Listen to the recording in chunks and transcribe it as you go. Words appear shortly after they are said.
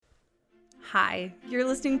Hi, you're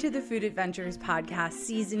listening to the Food Adventures Podcast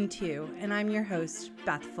Season 2, and I'm your host,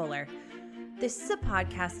 Beth Fuller. This is a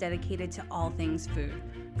podcast dedicated to all things food,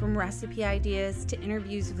 from recipe ideas to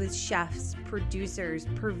interviews with chefs, producers,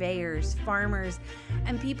 purveyors, farmers,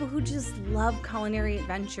 and people who just love culinary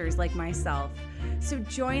adventures like myself. So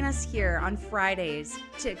join us here on Fridays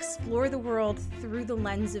to explore the world through the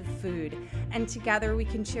lens of food, and together we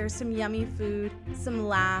can share some yummy food, some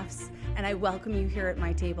laughs, and I welcome you here at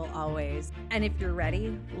my table always. And if you're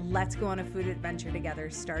ready, let's go on a food adventure together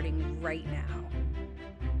starting right now.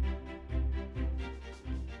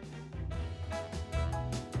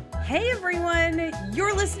 Hey everyone,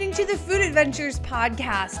 you're listening to the Food Adventures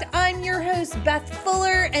Podcast. I'm your host, Beth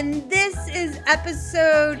Fuller, and this is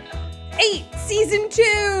episode 8, Season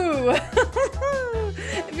 2.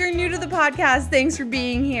 If you're new to the podcast, thanks for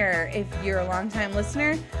being here. If you're a longtime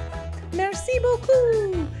listener, merci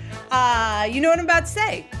beaucoup. You know what I'm about to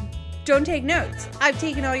say. Don't take notes. I've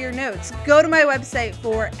taken all your notes. Go to my website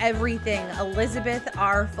for everything,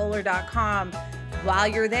 ElizabethRFuller.com. While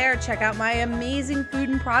you're there, check out my amazing food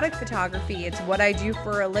and product photography. It's what I do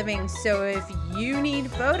for a living. So if you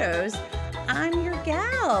need photos, I'm your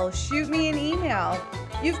gal. Shoot me an email.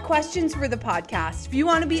 You have questions for the podcast. If you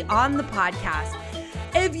want to be on the podcast,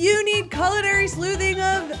 if you need culinary sleuthing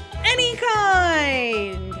of any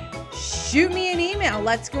kind, shoot me an email.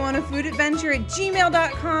 Let's go on a food adventure at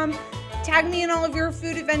gmail.com. Tag me in all of your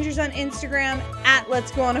food adventures on Instagram at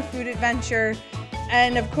Let's Go on a Food Adventure.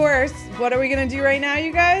 And of course, what are we going to do right now,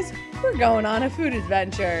 you guys? We're going on a food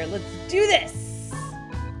adventure. Let's do this.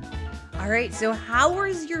 All right, so how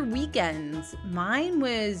was your weekends? Mine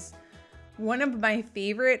was one of my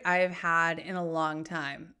favorite I've had in a long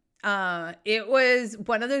time. It was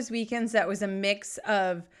one of those weekends that was a mix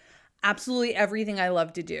of absolutely everything I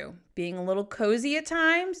love to do. Being a little cozy at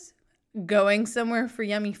times, going somewhere for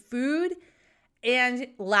yummy food, and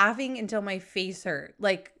laughing until my face hurt.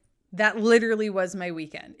 Like, that literally was my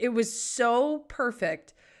weekend. It was so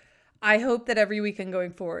perfect. I hope that every weekend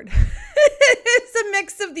going forward it's a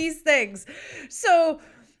mix of these things. So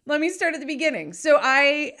let me start at the beginning. So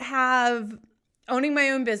I have, owning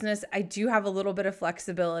my own business, I do have a little bit of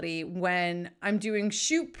flexibility when I'm doing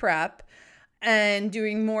shoot prep and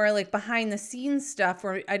doing more like behind the scenes stuff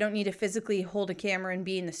where I don't need to physically hold a camera and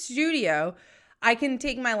be in the studio. I can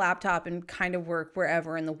take my laptop and kind of work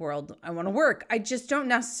wherever in the world I want to work. I just don't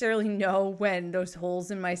necessarily know when those holes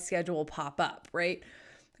in my schedule pop up, right?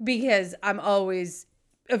 Because I'm always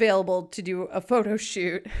available to do a photo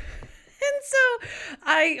shoot. And so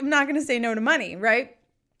I'm not going to say no to money, right?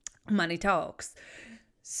 Money talks.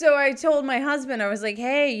 So I told my husband, I was like,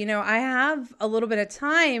 hey, I have a little bit of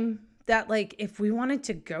time that like if we wanted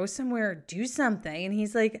to go somewhere, do something. And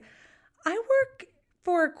he's like, I work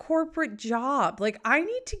for a corporate job. Like, I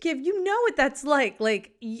need to give, what that's like.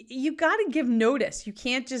 Like, you got to give notice. You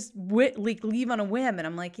can't just leave on a whim. And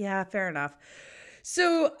I'm like, yeah, fair enough.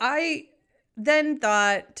 So I then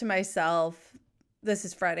thought to myself, this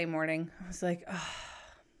is Friday morning. I was like,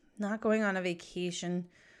 not going on a vacation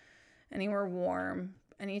anywhere warm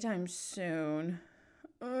anytime soon.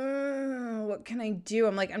 What can I do?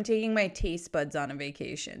 I'm like, I'm taking my taste buds on a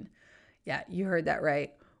vacation. Yeah, you heard that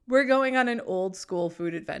right. We're going on an old school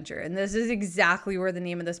food adventure. And this is exactly where the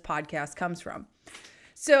name of this podcast comes from.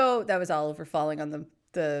 So that was Oliver falling on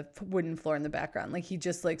the wooden floor in the background. Like he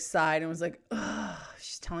just like sighed and was like,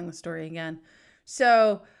 she's telling the story again.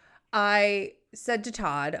 So I said to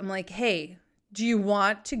Todd, I'm like, hey, do you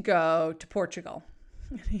want to go to Portugal?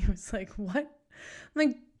 And he was like, what? I'm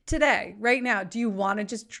like, today, right now, do you want to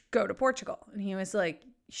just go to Portugal? And he was like,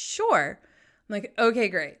 sure. I'm like, okay,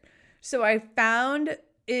 great. So I found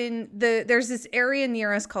there's this area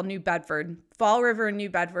near us called New Bedford. Fall River and New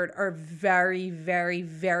Bedford are very, very,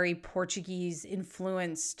 very Portuguese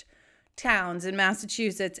influenced towns in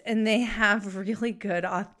Massachusetts. And they have really good,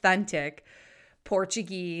 authentic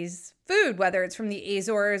Portuguese food, whether it's from the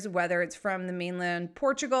Azores, whether it's from the mainland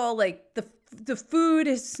Portugal. Like the food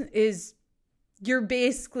is you're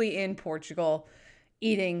basically in Portugal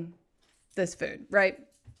eating this food, right?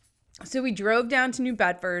 So we drove down to New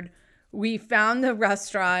Bedford. We found the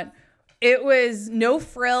restaurant. It was no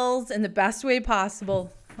frills in the best way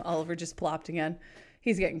possible. Oliver just plopped again.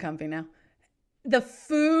 He's getting comfy now. The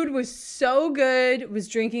food was so good. Was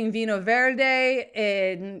drinking Vino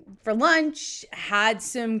Verde for lunch. Had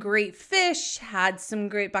some great fish. Had some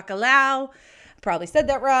great bacalhau. Probably said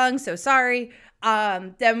that wrong, so sorry.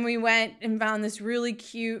 Then we went and found this really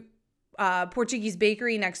cute Portuguese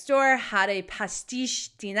bakery next door. Had a pastiche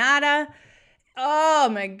de nata. Oh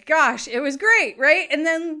my gosh, it was great, right? And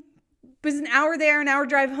then it was an hour there, an hour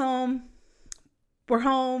drive home. We're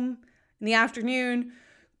home. In the afternoon,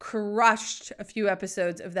 crushed a few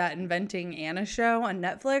episodes of that Inventing Anna show on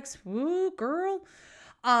Netflix. Woo, girl.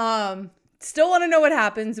 Still want to know what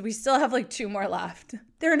happens. We still have like 2 more left.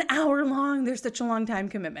 They're an hour long. They're such a long time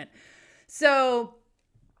commitment. So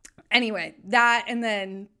anyway, that, and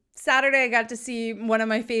then Saturday I got to see one of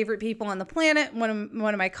my favorite people on the planet. One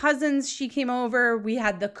of my cousins, she came over. We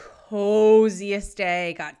had the coziest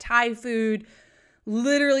day, got Thai food,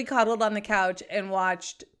 literally cuddled on the couch and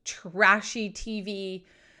watched trashy TV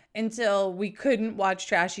until we couldn't watch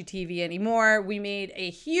trashy TV anymore. We made a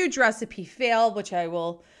huge recipe fail, which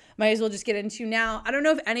might as well just get into now. I don't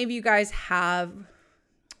know if any of you guys have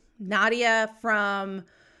Nadia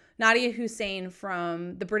Hussain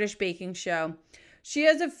from the British Baking Show. She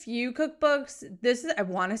has a few cookbooks. This is, I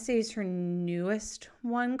want to say, is her newest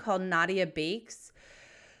one called Nadia Bakes.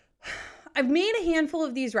 I've made a handful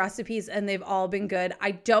of these recipes and they've all been good.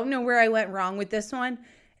 I don't know where I went wrong with this one.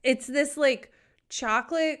 It's this like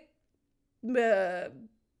chocolate Rice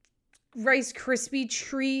Krispie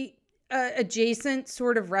treat adjacent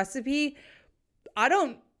sort of recipe. I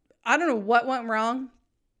don't know what went wrong.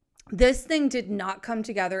 This thing did not come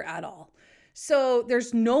together at all. So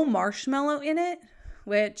there's no marshmallow in it,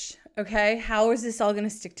 which, okay, how is this all going to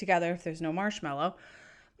stick together if there's no marshmallow?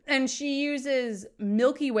 And she uses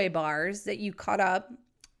Milky Way bars that you cut up,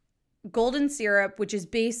 golden syrup, which is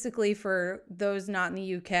basically, for those not in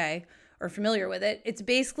the UK or familiar with it, it's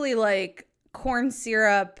basically like corn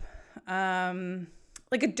syrup,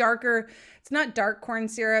 like a darker, it's not dark corn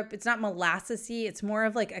syrup, it's not molassesy, it's more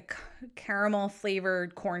of like a caramel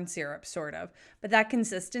flavored corn syrup sort of, but that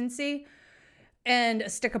consistency, and a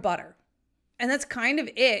stick of butter. And that's kind of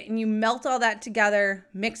it. And you melt all that together,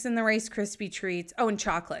 mix in the Rice Krispie treats. Oh, and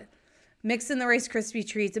chocolate. Mix in the Rice Krispie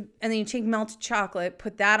treats, and then you take melted chocolate,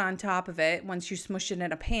 put that on top of it once you smush it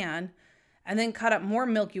in a pan, and then cut up more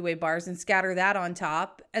Milky Way bars and scatter that on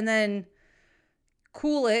top, and then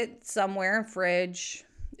cool it somewhere, fridge.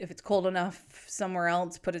 If it's cold enough, somewhere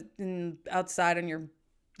else, put it in outside on your,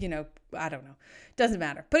 I don't know. Doesn't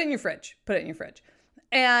matter. Put it in your fridge.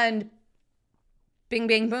 And bing,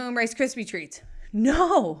 bang, boom, Rice Krispie treats.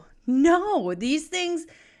 No, these things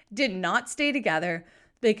did not stay together.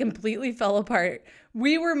 They completely fell apart.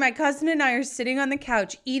 My cousin and I are sitting on the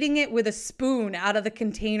couch eating it with a spoon out of the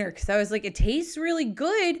container because I was like, it tastes really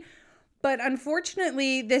good, but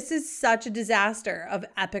unfortunately, this is such a disaster of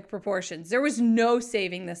epic proportions. There was no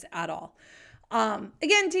saving this at all.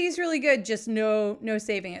 Again, tastes really good, just no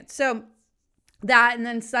saving it. So that, and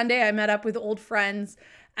then Sunday I met up with old friends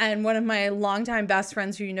and one of my longtime best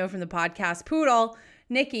friends who you know from the podcast, Poodle,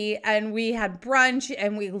 Nikki, and we had brunch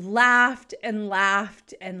and we laughed and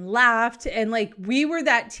laughed and laughed. And like, we were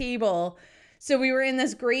that table. So we were in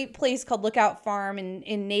this great place called Lookout Farm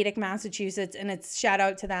in Natick, Massachusetts. And it's, shout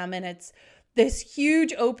out to them. And it's this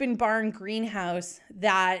huge open barn greenhouse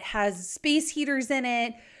that has space heaters in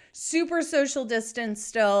it, super social distance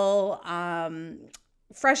still,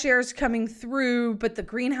 fresh air is coming through, but the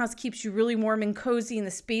greenhouse keeps you really warm and cozy, and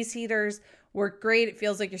the space heaters work great. It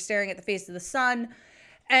feels like you're staring at the face of the sun.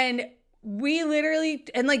 And we literally,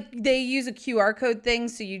 and like they use a QR code thing,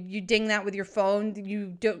 so you ding that with your phone.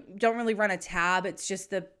 You don't really run a tab. It's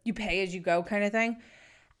just you pay as you go kind of thing.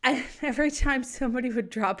 And every time somebody would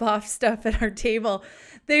drop off stuff at our table,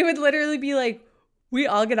 they would literally be like, we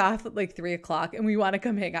all get off at like 3:00 and we want to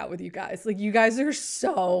come hang out with you guys. Like, you guys are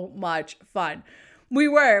so much fun.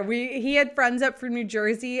 He had friends up from New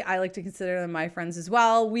Jersey. I like to consider them my friends as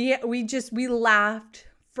well. We laughed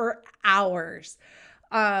for hours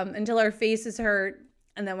until our faces hurt,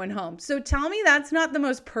 and then went home. So tell me that's not the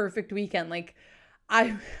most perfect weekend. Like,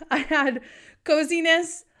 I had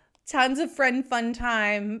coziness, tons of friend fun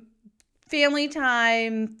time, family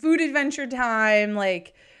time, food adventure time,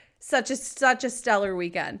 like such a stellar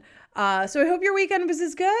weekend. So I hope your weekend was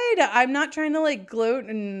as good. I'm not trying to like gloat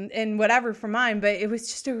and whatever for mine, but it was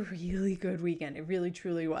just a really good weekend. It really,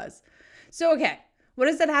 truly was. So, okay. What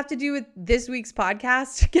does that have to do with this week's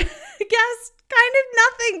podcast? I guess kind of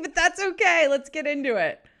nothing, but that's okay. Let's get into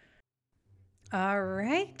it. All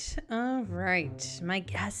right. My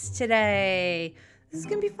guest today. This is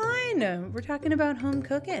going to be fun. We're talking about home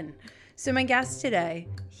cooking. So my guest today,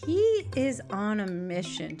 he is on a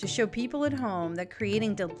mission to show people at home that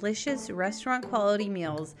creating delicious restaurant quality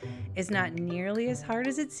meals is not nearly as hard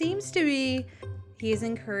as it seems to be. He is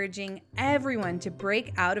encouraging everyone to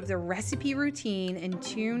break out of their recipe routine and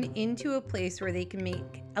tune into a place where they can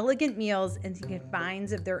make elegant meals in the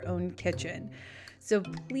confines of their own kitchen. So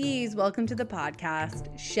please welcome to the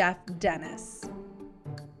podcast, Chef Dennis.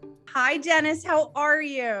 Hi, Dennis. How are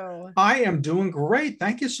you? I am doing great.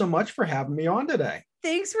 Thank you so much for having me on today.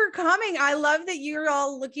 Thanks for coming. I love that you're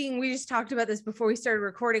all looking, we just talked about this before we started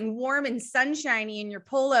recording, warm and sunshiny in your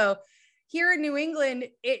polo. Here in New England,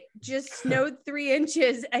 it just snowed 3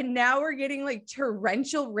 inches and now we're getting like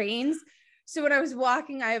torrential rains. So when I was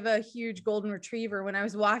walking, I have a huge golden retriever. When I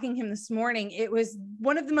was walking him this morning, it was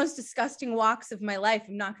one of the most disgusting walks of my life.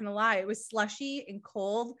 I'm not going to lie. It was slushy and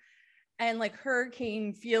cold and like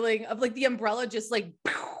hurricane feeling of like the umbrella just like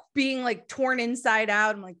being like torn inside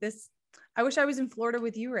out. I'm like, I wish I was in Florida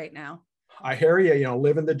with you right now. I hear you,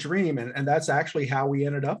 living the dream. And that's actually how we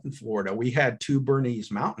ended up in Florida. We had 2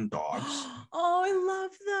 Bernese mountain dogs. Oh, I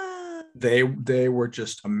love that. They were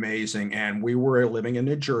just amazing. And we were living in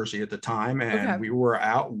New Jersey at the time. And we were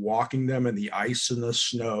out walking them in the ice and the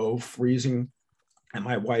snow, freezing. And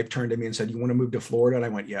my wife turned to me and said, "You want to move to Florida?" And I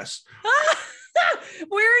went, "Yes."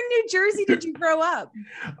 Where in New Jersey did you grow up?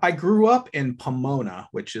 I grew up in Pomona,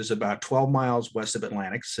 which is about 12 miles west of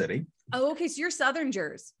Atlantic City. Oh, okay. So you're Southern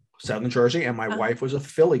Jersey. Southern Jersey. And my wife was a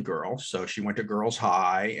Philly girl. So she went to Girls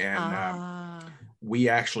High. And we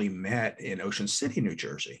actually met in Ocean City, New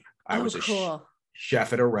Jersey. I was a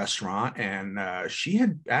chef at a restaurant. And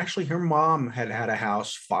her mom had a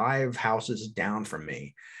house 5 houses down from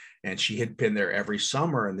me. And she had been there every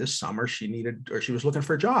summer. And this summer she was looking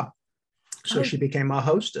for a job. So she became a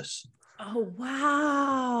hostess. Oh,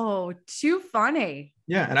 wow. Too funny.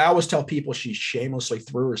 Yeah. And I always tell people she shamelessly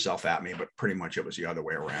threw herself at me, but pretty much it was the other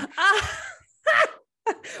way around.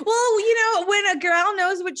 Well, when a girl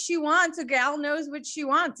knows what she wants, a gal knows what she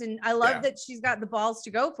wants. And I love that she's got the balls to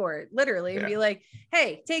go for it, literally, and be like,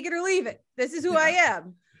 hey, take it or leave it. This is who I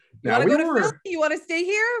am. You want to go to Philly? You want to stay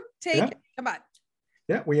here? Take it. Come on.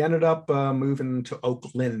 Yeah. We ended up moving to Oak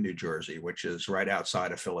Lynn, New Jersey, which is right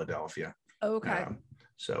outside of Philadelphia. Okay.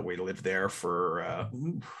 So we lived there for,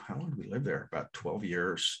 how long did we live there? About 12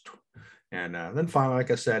 years. And then finally, like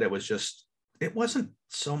I said, it wasn't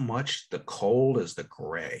so much the cold as the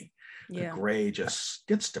gray. Yeah. The gray just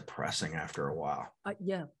gets depressing after a while.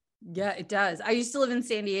 Yeah, it does. I used to live in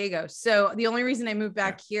San Diego. So the only reason I moved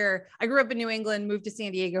back here, I grew up in New England, moved to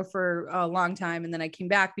San Diego for a long time. And then I came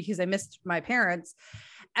back because I missed my parents.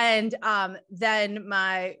 And then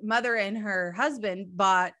my mother and her husband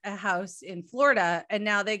bought a house in Florida, and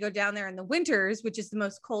now they go down there in the winters, which is the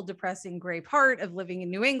most cold, depressing, gray part of living in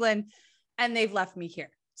New England. And they've left me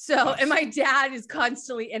here. So, and my dad is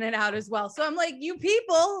constantly in and out as well. So I'm like, you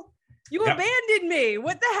people, you abandoned me.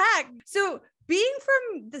 What the heck? So being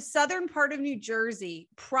from the southern part of New Jersey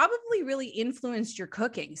probably really influenced your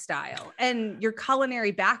cooking style and your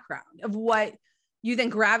culinary background of what you then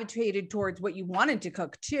gravitated towards what you wanted to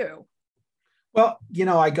cook too. Well,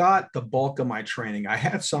 I got the bulk of my training. I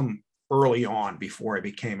had some early on before I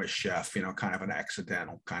became a chef, kind of an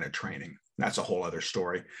accidental kind of training. That's a whole other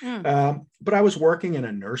story. But I was working in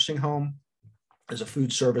a nursing home as a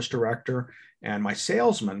food service director, and my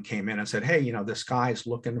salesman came in and said, "Hey, this guy's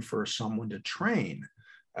looking for someone to train.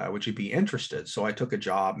 Would you be interested?" So I took a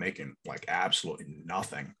job making like absolutely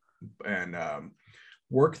nothing and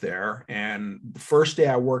worked there. And the first day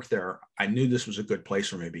I worked there, I knew this was a good place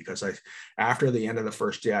for me because after the end of the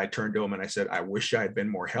first day, I turned to him and I said, "I wish I had been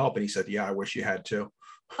more help." And he said, "Yeah, I wish you had too."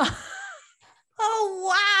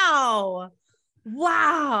 Oh,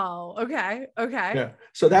 wow. Okay. Yeah.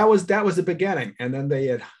 So that was the beginning. And then they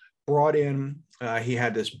had brought in, he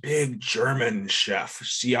had this big German chef,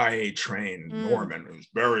 CIA trained Norman, who was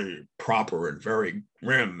very proper and very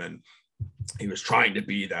grim. And he was trying to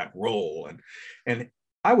be that role. And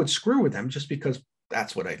I would screw with him just because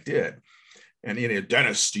that's what I did. And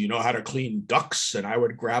 "Dennis, do you know how to clean ducks?" And I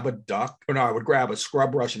would grab a duck, I would grab a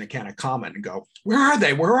scrub brush and a can of Comet and go, "Where are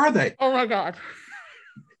they? Where are they?" Oh my God.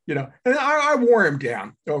 And I wore him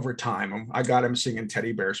down over time. I got him singing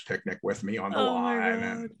Teddy Bear's Picnic with me on the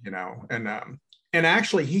line. And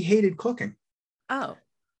actually he hated cooking. Oh.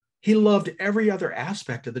 He loved every other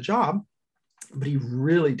aspect of the job, but he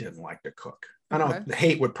really didn't like to cook. I know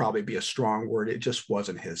hate would probably be a strong word. It just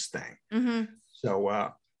wasn't his thing. Mm-hmm.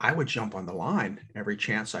 So I would jump on the line every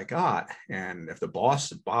chance I got. And if the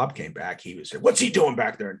boss, Bob, came back, he would say, "What's he doing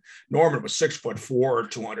back there?" And Norman was 6'4",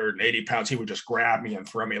 280 pounds. He would just grab me and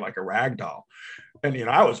throw me like a rag doll. And,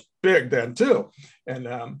 I was big then too. And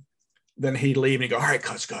then he'd leave and he'd go, "All right,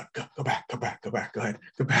 cuz, go back, go ahead, go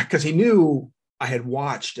back." Because he knew I had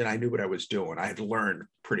watched and I knew what I was doing. I had learned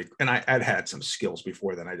and I'd had some skills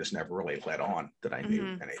before then. I just never really let on that I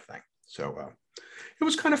knew anything. So it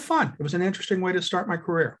was kind of fun. It was an interesting way to start my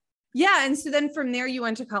career. Yeah. And so then from there, you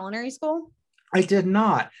went to culinary school? I did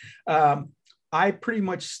not. I pretty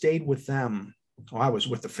much stayed with them. Well, I was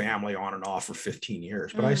with the family on and off for 15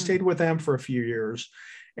 years, but I stayed with them for a few years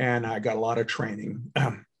and I got a lot of training.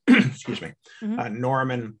 excuse me, Mm-hmm.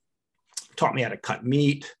 Norman taught me how to cut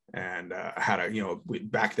meat and how to,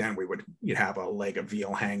 back then you'd have a leg of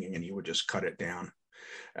veal hanging and you would just cut it down.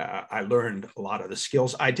 I learned a lot of the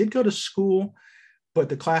skills. I did go to school, but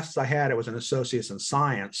the classes I had, it was an associate's in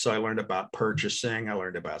science. So I learned about purchasing, I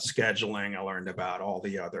learned about scheduling, I learned about all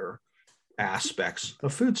the other aspects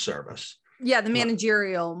of food service. Yeah, the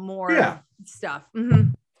managerial stuff.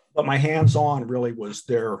 Mm-hmm. But my hands-on really was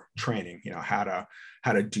their training, how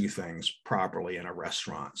to do things properly in a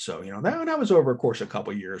restaurant. So, that was over a course of a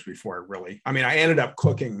couple of years before I ended up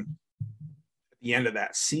cooking at the end of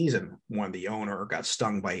that season when the owner got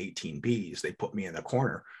stung by 18 bees. They put me in the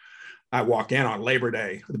corner. I walk in on Labor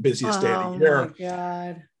Day, the busiest day of the year. Oh my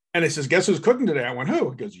God. And he says, "Guess who's cooking today?" I went, "Who?"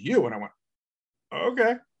 He goes, "You." And I went,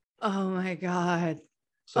 "Okay." Oh my God.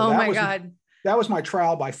 So God. That was my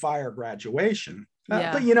trial by fire graduation.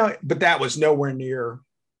 Yeah. But that was nowhere near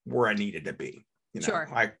where I needed to be. Sure.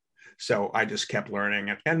 So I just kept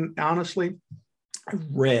learning. And honestly, I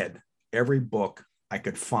read every book I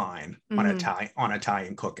could find on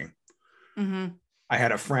Italian cooking. Mm-hmm. I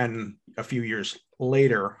had a friend a few years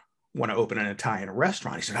later want to open an Italian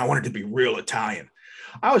restaurant. He said, "I wanted to be real Italian."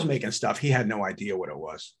 I was making stuff. He had no idea what it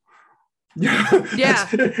was. Yeah.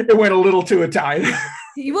 It went a little too Italian.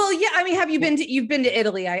 Well, yeah. I mean, you've been to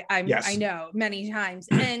Italy? Yes. I know many times.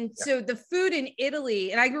 And so the food in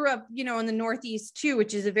Italy, and I grew up, in the Northeast too,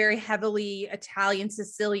 which is a very heavily Italian,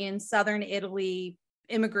 Sicilian, Southern Italy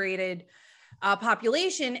immigrated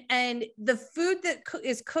population. And the food that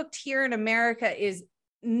is cooked here in America is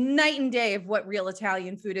night and day of what real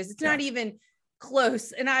Italian food is. It's not even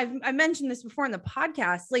close. And I mentioned this before in the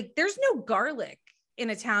podcast, like there's no garlic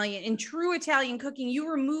in true Italian cooking. You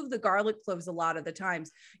remove the garlic cloves a lot of the times.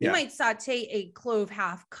 You might saute a clove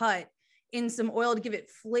half cut in some oil to give it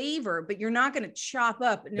flavor, but you're not going to chop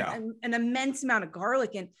up an immense amount of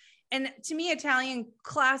garlic. And to me,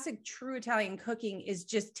 classic true Italian cooking is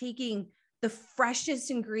just taking the freshest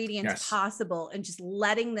ingredients possible and just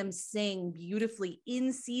letting them sing beautifully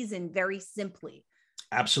in season, very simply.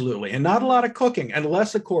 Absolutely. And not a lot of cooking,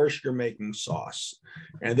 unless, of course, you're making sauce.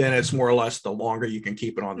 And then it's more or less the longer you can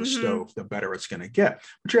keep it on the stove, the better it's going to get.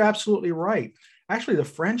 But you're absolutely right. Actually, the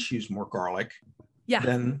French use more garlic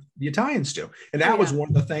than the Italians do. And that was one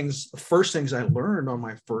of the first things I learned on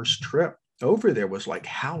my first trip over there was like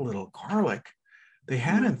how little garlic they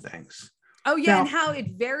had in things. Oh, yeah. And how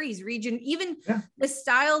it varies region, even the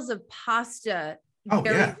styles of pasta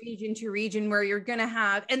vary region to region, where you're going to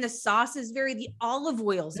have, and the sauces vary, the olive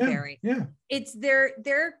oils vary. Yeah. It's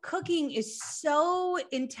their cooking is so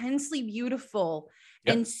intensely beautiful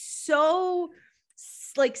and so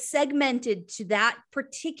like segmented to that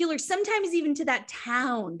particular, sometimes even to that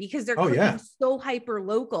town, because they're cooking so hyper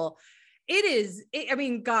local. I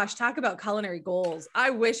mean, gosh, talk about culinary goals.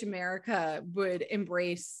 I wish America would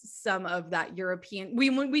embrace some of that European.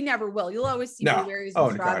 We never will. You'll always see blueberries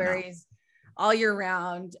and strawberries all year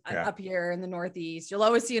round up here in the Northeast. You'll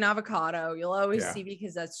always see an avocado. You'll always see,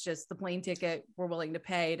 because that's just the plane ticket we're willing to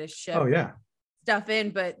pay to ship stuff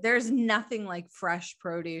in. But there's nothing like fresh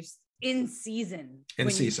produce in season when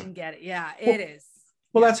you can get it. Yeah, it is.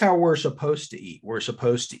 Well, that's how we're supposed to eat. We're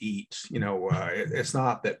supposed to eat, it's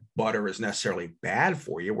not that butter is necessarily bad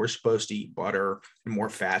for you. We're supposed to eat butter and more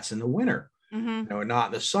fats in the winter, not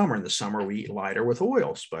in the summer. In the summer, we eat lighter with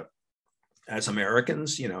oils, but as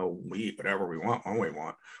Americans, we eat whatever we want when we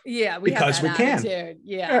want. Yeah, because we can.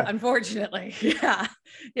 Yeah, unfortunately. Yeah.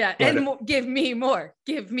 And give me more,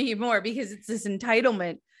 because it's this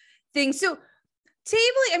entitlement thing. So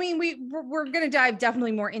Tably, I mean, we're going to dive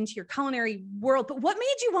definitely more into your culinary world, but what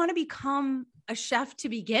made you want to become a chef to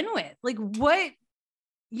begin with? Like what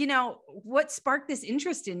sparked this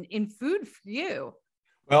interest in food for you?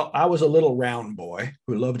 Well, I was a little round boy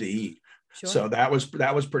who loved to eat. Sure. So that was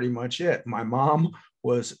pretty much it. My mom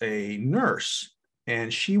was a nurse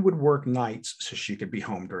and she would work nights so she could be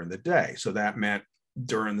home during the day. So that meant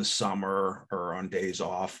during the summer or on days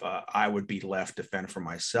off, I would be left to fend for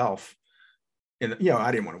myself. And,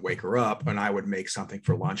 I didn't want to wake her up, and I would make something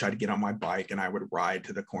for lunch. I'd get on my bike and I would ride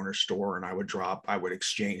to the corner store and I would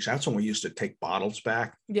exchange. That's when we used to take bottles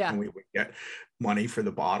back. Yeah. And we would get money for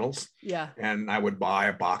the bottles. Yeah. And I would buy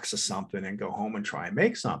a box of something and go home and try and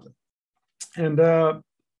make something. And I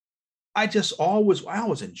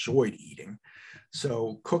always enjoyed eating.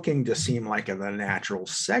 So cooking just seemed like a natural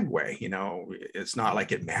segue. It's not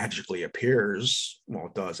like it magically appears. Well,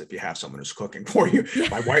 it does if you have someone who's cooking for you. Yeah.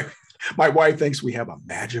 My wife thinks we have a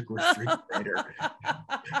magic refrigerator.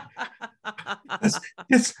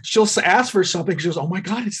 She'll ask for something. She goes, "Oh my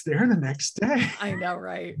God, it's there the next day." I know,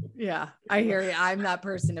 right? Yeah, I hear you. I'm that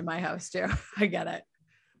person in my house too. I get it.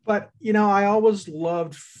 But, I always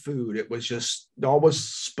loved food. It was just always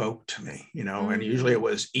spoke to me, and usually it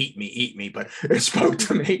was eat me, but it spoke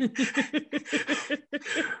to me.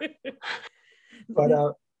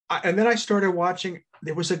 But, and then I started watching,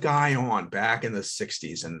 there was a guy on back in the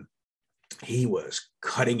 60s, and he was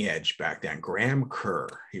cutting edge back then. Graham Kerr.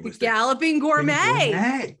 He was the Galloping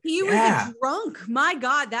Gourmet. He was a drunk. My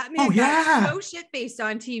God, that man got so shit-faced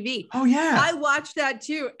on TV. Oh, yeah. I watched that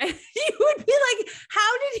too. And he would be like,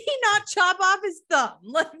 how did he not chop off his thumb?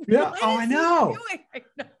 Like, yeah. Oh, I know. I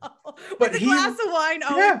know. But with a glass of wine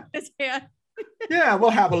in his hand. Yeah, we'll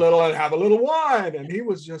have a little wine. And he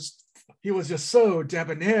was just so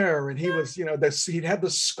debonair, and he was, he'd had the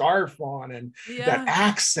scarf on and that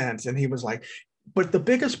accent, and he was like, but the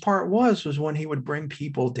biggest part was when he would bring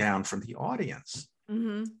people down from the audience,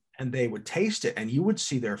 and they would taste it, and you would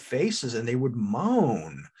see their faces, and they would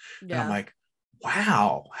moan. And I'm like,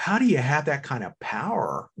 wow, how do you have that kind of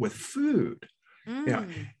power with food?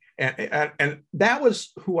 And that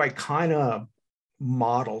was who I kind of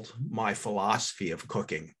modeled my philosophy of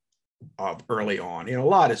cooking early on. A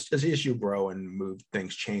lot as you grow and move,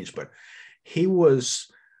 things change, but he was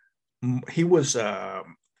the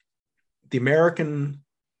American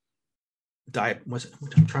diet.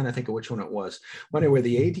 I'm trying to think of which one it was. Anyway,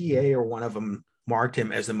 the ADA or one of them marked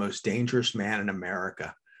him as the most dangerous man in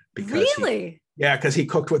America because because he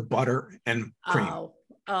cooked with butter and cream.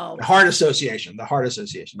 The Heart Association. Yeah.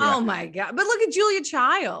 Oh my God. But look at Julia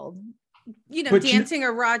Child. Dancing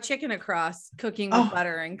a raw chicken across, cooking with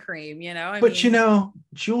butter and cream,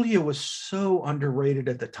 Julia was so underrated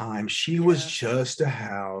at the time. She was just a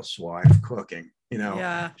housewife cooking,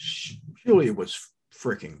 Julia was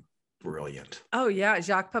freaking brilliant. Oh yeah.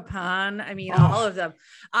 Jacques Pepin. I mean, all of them.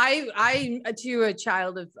 I too, a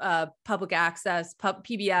child of public access,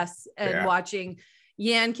 PBS, and watching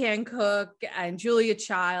Yan Can Cook and Julia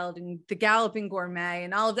Child and the Galloping Gourmet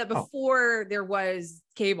and all of that before there was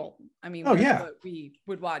cable. I mean, what we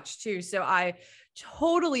would watch too. So I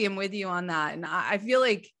totally am with you on that. And I feel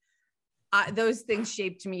like those things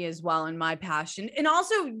shaped me as well in my passion. And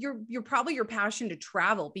also you're probably your passion to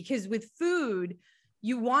travel, because with food,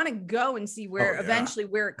 you want to go and see where eventually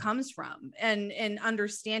where it comes from and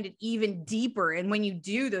understand it even deeper. And when you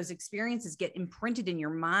do, those experiences get imprinted in your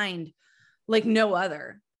mind like no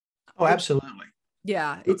other. Oh, absolutely.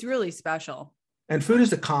 Yeah, it's really special. And food is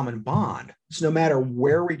the common bond. So no matter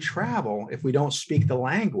where we travel, if we don't speak the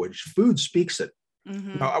language, food speaks it.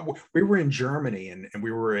 We were in Germany and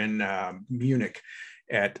we were in Munich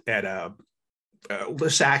at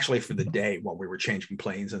this actually for the day while we were changing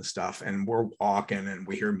planes and stuff. And we're walking and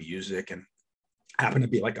we hear music, and happened to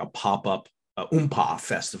be like a pop-up Oompa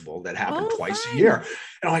festival that happened twice a year. And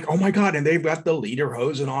I'm like, oh my God. And they've got the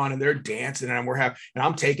lederhosen on and they're dancing, and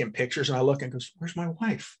I'm taking pictures, and I look and goes, where's my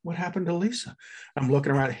wife? What happened to Lisa? I'm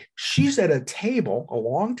looking around. She's at a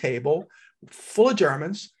long table full of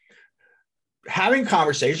Germans having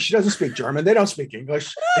conversations. She doesn't speak German. They don't speak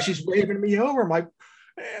English. And she's waving me over. I'm like,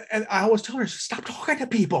 and I always tell her, stop talking to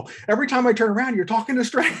people. Every time I turn around, you're talking to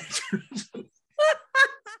strangers.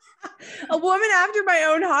 A woman after my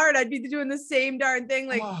own heart. I'd be doing the same darn thing,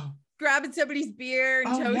 like grabbing somebody's beer and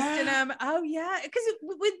toasting them. Oh yeah. Because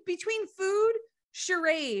between food,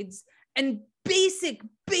 charades, and basic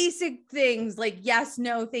things like yes,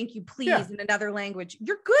 no, thank you, please, in another language,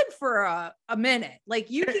 you're good for a minute.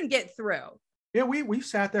 Like you can get through. Yeah, we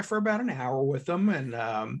sat there for about an hour with them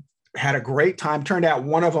and had a great time. Turned out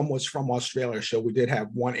one of them was from Australia, so we did have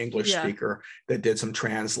one English speaker that did some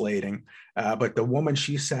translating. But the woman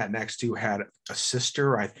she sat next to had a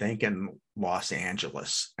sister, I think, in Los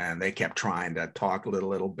Angeles, and they kept trying to talk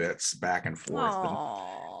little bits back and forth.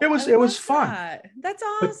 And it was fun. That's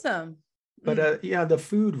awesome. But the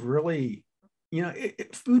food really,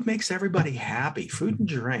 food makes everybody happy. Food and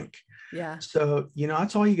drink. Yeah. So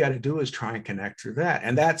that's all you got to do is try and connect through that,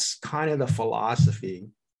 and that's kind of the philosophy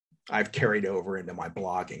I've carried over into my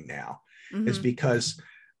blogging now, is because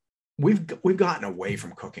we've gotten away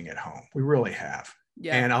from cooking at home. We really have.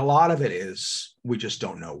 Yeah. And a lot of it is we just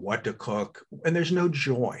don't know what to cook, and there's no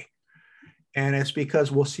joy. And it's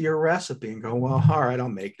because we'll see a recipe and go, well, all right, I'll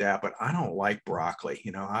make that, but I don't like broccoli.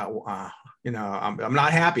 I'm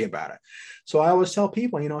not happy about it. So I always tell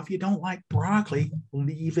people, if you don't like broccoli,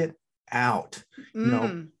 leave it out.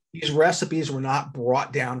 These recipes were not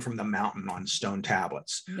brought down from the mountain on stone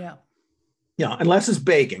tablets. Yeah. Unless it's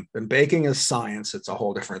baking. And baking is science. It's a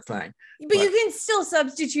whole different thing. But you can still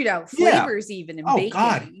substitute out flavors even in baking.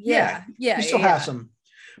 God. Yeah. You still have some.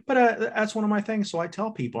 But that's one of my things. So I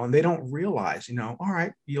tell people, and they don't realize, all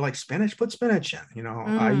right, you like spinach, put spinach in.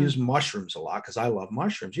 I use mushrooms a lot because I love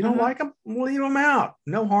mushrooms. You don't like them, leave them out.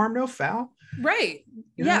 No harm, no foul. Right.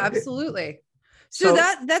 Absolutely. So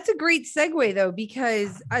that's a great segue though,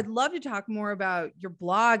 because I'd love to talk more about your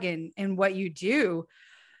blog and what you do.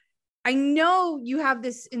 I know you have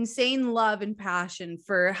this insane love and passion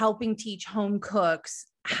for helping teach home cooks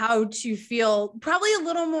how to feel probably a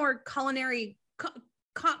little more culinary,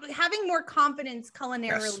 having more confidence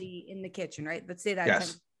culinarily in the kitchen, right? Let's say that.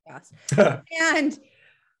 Yes. And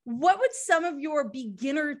what would some of your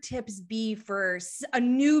beginner tips be for a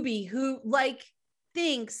newbie who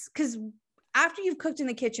thinks, because after you've cooked in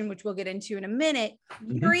the kitchen, which we'll get into in a minute,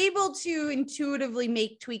 you're able to intuitively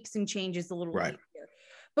make tweaks and changes a little bit easier.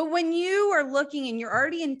 But when you are looking and you're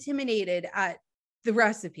already intimidated at the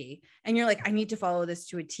recipe and you're like, I need to follow this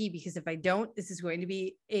to a T, because if I don't, this is going to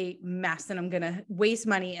be a mess and I'm going to waste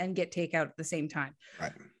money and get takeout at the same time.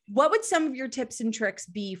 Right. What would some of your tips and tricks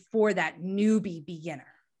be for that newbie beginner?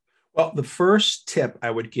 Well, the first tip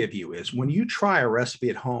I would give you is when you try a recipe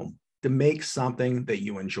at home, to make something that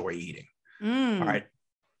you enjoy eating. All right.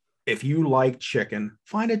 If you like chicken,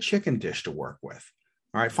 find a chicken dish to work with.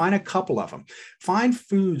 All right. Find a couple of them. Find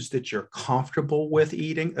foods that you're comfortable with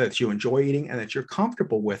eating, that you enjoy eating, and that you're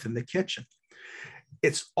comfortable with in the kitchen.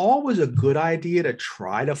 It's always a good idea to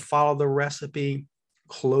try to follow the recipe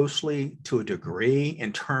closely to a degree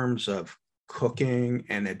in terms of cooking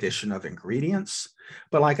and addition of ingredients.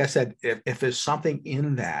 But like I said, if there's something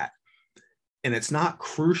in that and it's not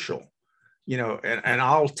crucial, and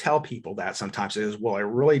I'll tell people that sometimes it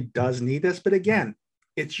really does need this. But again,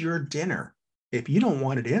 it's your dinner. If you don't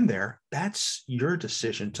want it in there, that's your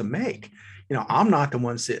decision to make. I'm not the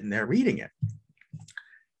one sitting there eating it.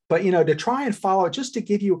 But, to try and follow it, just to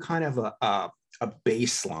give you kind of a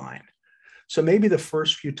baseline. So maybe the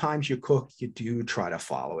first few times you cook, you do try to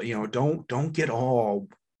follow it. Don't get all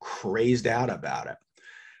crazed out about it.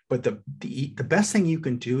 But the best thing you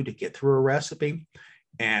can do to get through a recipe,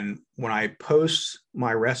 and when I post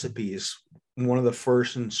my recipes, one of the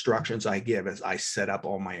first instructions I give is I set up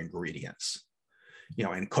all my ingredients.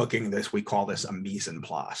 In cooking this, we call this a mise en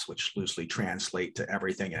place, which loosely translate to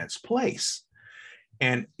everything in its place.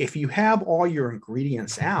 And if you have all your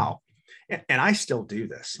ingredients out, and I still do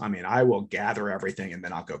this, I will gather everything and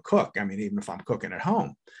then I'll go cook. Even if I'm cooking at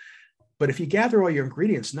home. But if you gather all your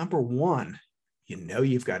ingredients, number one,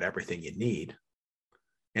 you've got everything you need.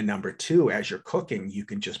 And number two, as you're cooking, you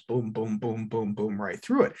can just boom, boom, boom, boom, boom right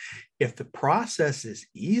through it. If the process is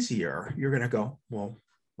easier, you're going to go, well,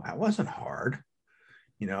 that wasn't hard.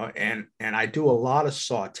 And I do a lot of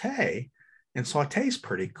saute, and saute is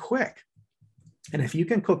pretty quick. And if you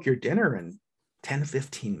can cook your dinner in 10,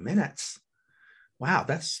 15 minutes, wow,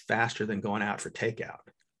 that's faster than going out for takeout.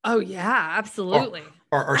 Oh, yeah, absolutely.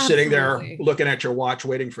 Or sitting there looking at your watch,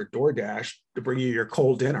 waiting for DoorDash to bring you your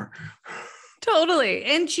cold dinner. Totally.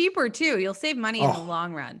 And cheaper too. You'll save money in the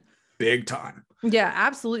long run. Big time. Yeah,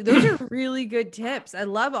 absolutely. Those are really good tips. I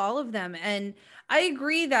love all of them. And I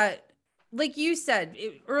agree that, like you said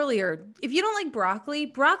earlier, if you don't like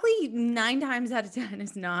broccoli 9 times out of 10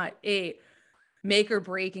 is not a make or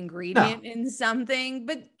break ingredient in something,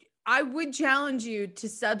 but I would challenge you to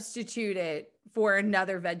substitute it for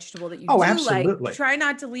another vegetable that you do absolutely. Like. Try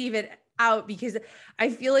not to leave it out, because I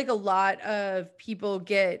feel like a lot of people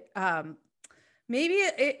get maybe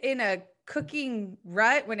in a cooking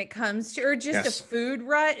rut when it comes to, or just a food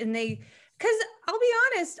rut, and because I'll be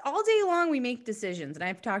honest, all day long we make decisions, and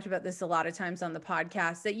I've talked about this a lot of times on the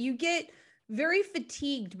podcast, that you get very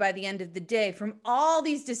fatigued by the end of the day from all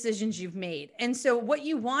these decisions you've made. And so what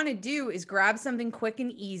you want to do is grab something quick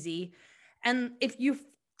and easy. And if you've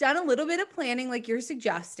done a little bit of planning, like you're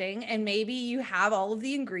suggesting, and maybe you have all of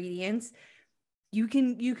the ingredients, you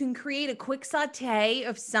can create a quick saute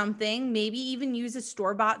of something, maybe even use a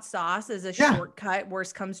store-bought sauce as a shortcut.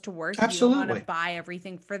 Worst comes to worst. Absolutely. You don't want to buy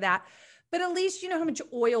everything for that. But at least you know how much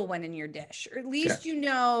oil went in your dish, or at least you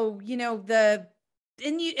know you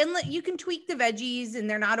can tweak the veggies and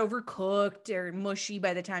they're not overcooked or mushy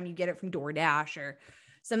by the time you get it from DoorDash or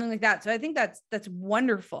something like that. So I think that's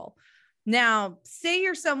wonderful. Now, say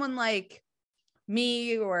you're someone like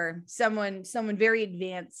me or someone very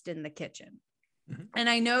advanced in the kitchen. Mm-hmm. And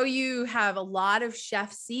I know you have a lot of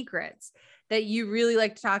chef secrets that you really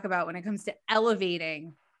like to talk about when it comes to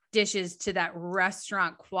elevating dishes to that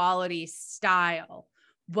restaurant quality style.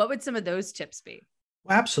 What would some of those tips be?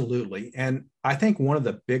 Absolutely. And I think one of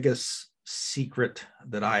the biggest secret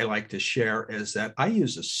that I like to share is that I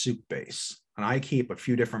use a soup base, and I keep a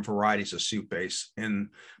few different varieties of soup base in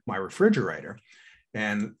my refrigerator.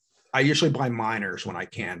 And I usually buy Miners when I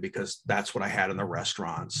can, because that's what I had in the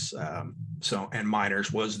restaurants. And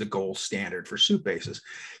Miners was the gold standard for soup bases.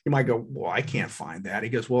 You might go, well, I can't find that. He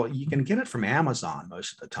goes, well, you can get it from Amazon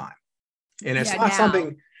most of the time. And it's not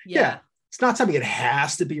something, it's not something that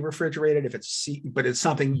has to be refrigerated but it's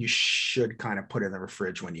something you should kind of put in the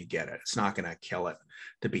fridge when you get it. It's not going to kill it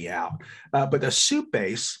to be out. But the soup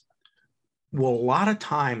base will a lot of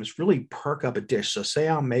times really perk up a dish. So say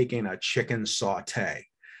I'm making a chicken saute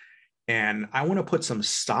and I want to put some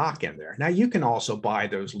stock in there. Now you can also buy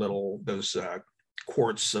those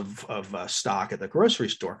quarts of stock at the grocery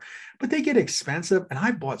store, but they get expensive. And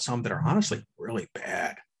I bought some that are honestly really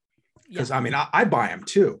bad. Because I buy them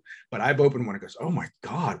too, but I've opened one and goes, oh my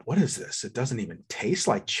God, what is this? It doesn't even taste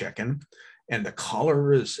like chicken. And the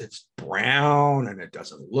color it's brown and it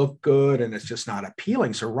doesn't look good and it's just not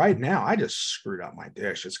appealing. So right now I just screwed up my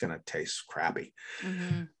dish. It's going to taste crappy.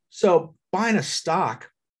 Mm-hmm. So buying a stock,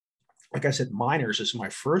 like I said, Miners is my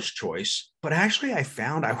first choice, but actually I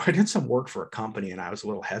found I did some work for a company and I was a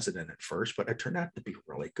little hesitant at first, but it turned out to be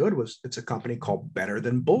really good. It's a company called Better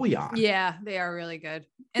Than Bouillon. Yeah, they are really good.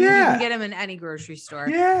 And you can get them in any grocery store.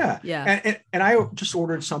 Yeah. Yeah. And I just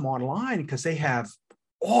ordered some online because they have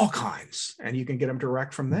all kinds and you can get them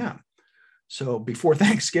direct from them. So before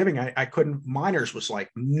Thanksgiving, I couldn't, Miners was like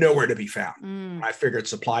nowhere to be found. I figured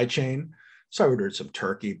supply chain. So I ordered some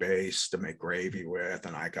turkey base to make gravy with,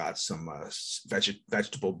 and I got some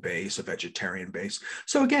vegetable base, a vegetarian base.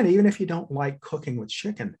 So again, even if you don't like cooking with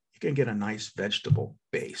chicken, you can get a nice vegetable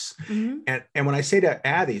base. Mm-hmm. And when I say to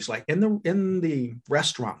add these, like in the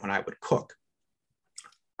restaurant when I would cook,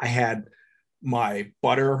 I had my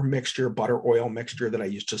butter oil mixture that I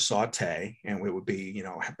used to saute, and it would be,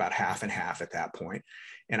 about half and half at that point.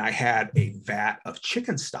 And I had a vat of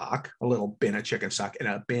chicken stock, a little bin of chicken stock, and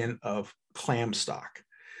a bin of clam stock.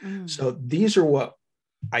 So these are what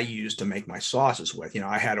I used to make my sauces with.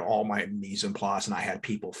 I had all my mise en place and I had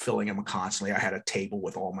people filling them constantly. I had a table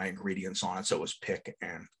with all my ingredients on it. So it was pick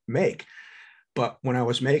and make. But when I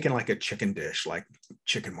was making like a chicken dish, like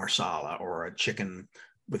chicken marsala or a chicken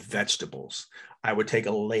with vegetables, I would take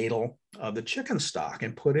a ladle of the chicken stock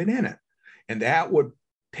and put it in it. And that would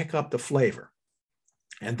pick up the flavor.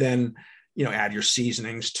 And then, add your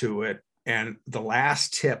seasonings to it. And the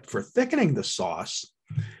last tip for thickening the sauce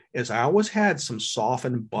is I always had some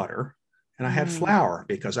softened butter and I had flour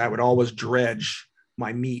because I would always dredge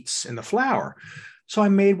my meats in the flour. So I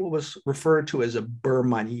made what was referred to as a beurre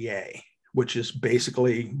manier, which is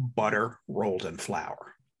basically butter rolled in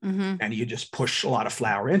flour. Mm-hmm. And you just push a lot of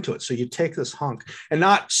flour into it. So you take this hunk, and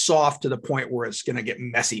not soft to the point where it's going to get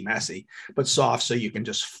messy, but soft so you can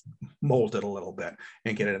just mold it a little bit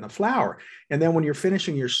and get it in the flour. And then when you're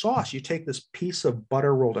finishing your sauce, you take this piece of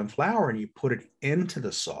butter rolled in flour and you put it into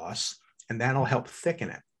the sauce, and that'll help thicken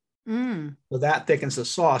it. So that thickens the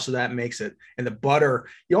sauce. So that makes it, and the butter,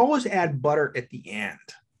 you always add butter at the end.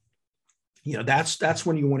 That's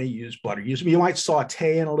when you want to use butter. You might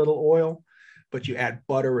saute in a little oil, but you add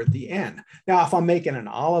butter at the end. Now, if I'm making an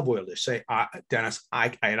olive oil dish, say, Dennis, I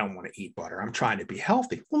don't want to eat butter. I'm trying to be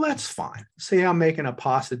healthy. Well, that's fine. Say I'm making a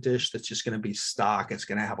pasta dish that's just going to be stock. It's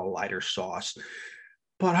going to have a lighter sauce,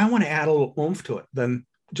 but I want to add a little oomph to it. Then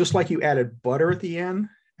just like you added butter at the end,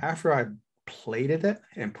 after I plated it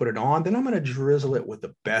and put it on, then I'm going to drizzle it with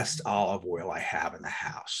the best olive oil I have in the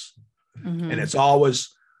house. Mm-hmm. And it's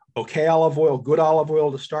always okay olive oil, good olive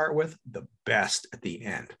oil to start with, the best at the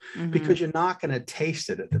end, because you're not going to taste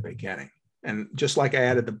it at the beginning. And just like I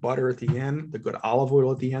added the butter at the end, the good olive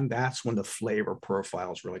oil at the end, that's when the flavor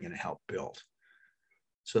profile is really going to help build.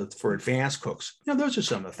 So for advanced cooks, those are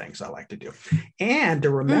some of the things I like to do. And to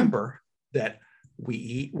remember that we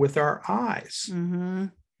eat with our eyes. Mm-hmm.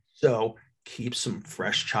 So keep some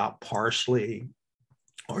fresh chopped parsley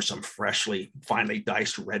or some freshly finely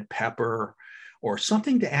diced red pepper, or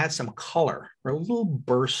something to add some color or a little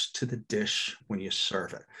burst to the dish when you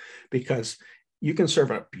serve it, because you can serve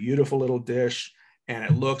a beautiful little dish and it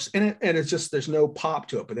looks, and it's just, there's no pop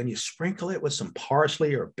to it, but then you sprinkle it with some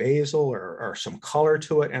parsley or basil or some color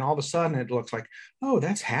to it. And all of a sudden it looks like, oh,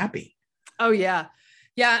 that's happy. Oh yeah.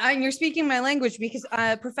 Yeah. And you're speaking my language because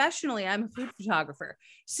professionally I'm a food photographer.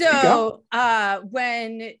 So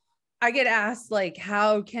when I get asked, like,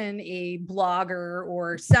 how can a blogger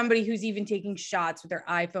or somebody who's even taking shots with their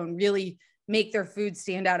iPhone really make their food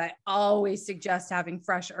stand out? I always suggest having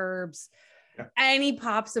fresh herbs, any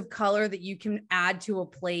pops of color that you can add to a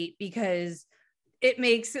plate, because it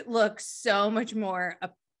makes it look so much more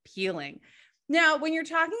appealing. Now, when you're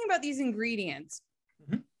talking about these ingredients,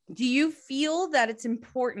 do you feel that it's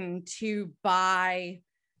important to buy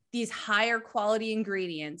these higher quality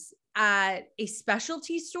ingredients at a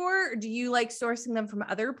specialty store, or do you like sourcing them from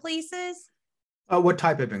other places? What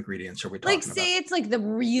type of ingredients are we talking like about? Say it's like the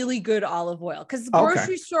really good olive oil, because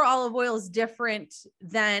grocery store olive oil is different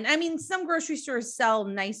than, I mean, some grocery stores sell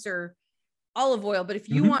nicer olive oil, but if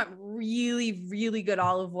you want really, really good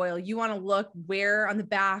olive oil, you want to look where on the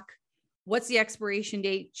back, what's the expiration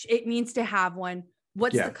date? It needs to have one.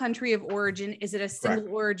 What's the country of origin? Is it a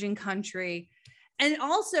single origin country? And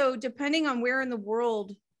also, depending on where in the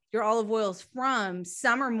world your olive oil is from,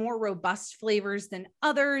 some are more robust flavors than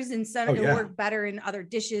others, and some work better in other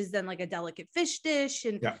dishes than like a delicate fish dish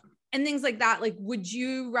and things like that. Like, would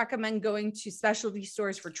you recommend going to specialty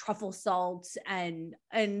stores for truffle salts and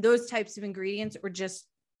those types of ingredients, or just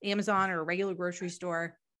Amazon or a regular grocery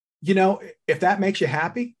store? You know, if that makes you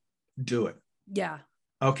happy, do it. Yeah.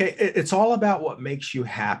 Okay. It's all about what makes you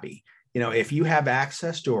happy. You know, if you have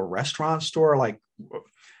access to a restaurant store, like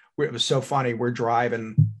it was so funny, we're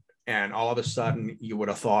driving and all of a sudden you would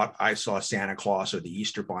have thought I saw Santa Claus or the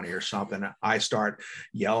Easter Bunny or something. I start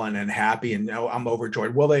yelling and happy and I'm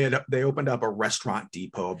overjoyed. Well, they opened up a restaurant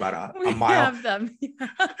depot about a mile,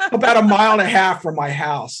 about a mile and a half from my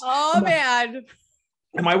house. Oh, man.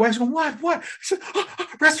 And my wife's going, what? Said,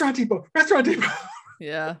 restaurant depot.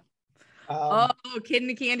 Yeah. Kid in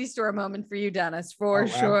a candy store moment for you, Dennis, for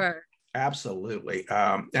sure. Absolutely.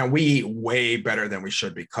 And we eat way better than we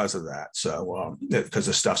should because of that. So, because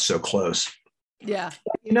the stuff's so close. Yeah.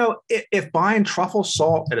 You know, if buying truffle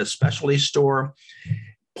salt at a specialty store,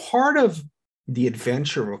 part of the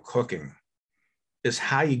adventure of cooking is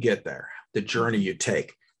how you get there, the journey you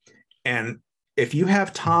take. And if you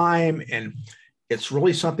have time and it's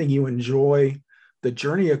really something you enjoy, the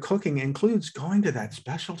journey of cooking includes going to that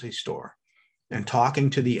specialty store and talking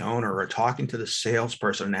to the owner or talking to the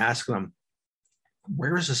salesperson and asking them,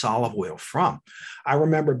 where is this olive oil from? I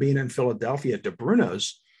remember being in Philadelphia at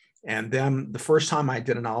DeBruno's, and then the first time I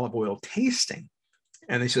did an olive oil tasting,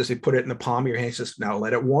 and he says, they put it in the palm of your hand. He says, now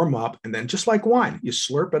let it warm up. And then just like wine, you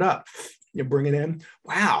slurp it up, you bring it in.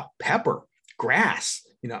 Wow, pepper, grass,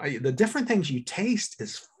 you know, the different things you taste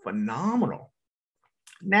is phenomenal.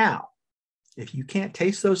 Now, if you can't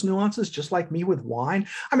taste those nuances, just like me with wine,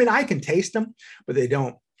 I mean, I can taste them, but they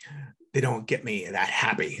don't get me that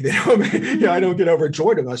happy. I don't get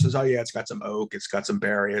overjoyed unless it's, oh yeah, it's got some oak, it's got some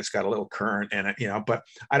berry, it's got a little currant in it, you know, but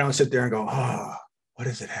I don't sit there and go, oh, what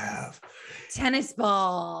does it have? Tennis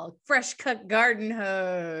ball, fresh cut garden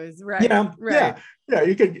hose. Right. Yeah. Right. Yeah.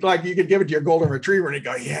 You could give it to your golden retriever and you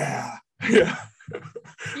go, yeah.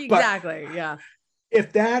 Exactly. But yeah.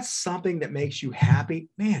 If that's something that makes you happy,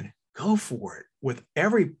 man, go for it with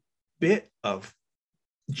every bit of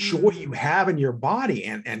joy you have in your body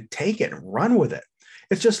and take it and run with it.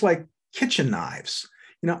 It's just like kitchen knives.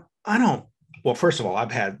 You know, well, first of all,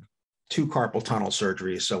 I've had 2 carpal tunnel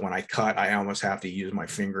surgeries. So when I cut, I almost have to use my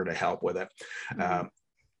finger to help with it.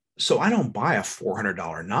 So I don't buy a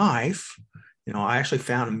 $400 knife. You know, I actually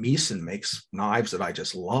found Meeson makes knives that I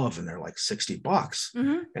just love, and they're like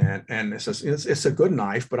 $60. And it's a good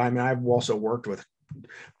knife, but I mean, I've also worked with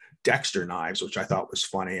Dexter knives, which I thought was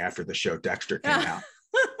funny after the show Dexter came out.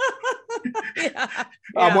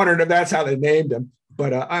 I'm wondering if that's how they named him,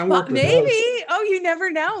 but I worked with maybe those. Oh, you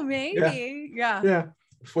never know. Maybe. Yeah.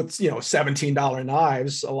 With $17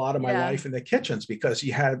 knives a lot of my life in the kitchens, because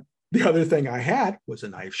you had the other thing I had was a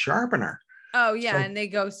knife sharpener. Oh yeah. So, and they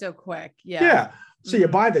go so quick. Yeah. So you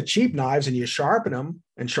buy the cheap knives and you sharpen them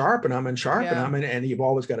and sharpen them and sharpen them, and you've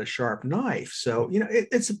always got a sharp knife. So, you know,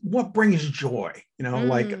 it's what brings joy, you know,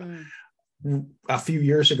 like a few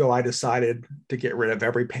years ago, I decided to get rid of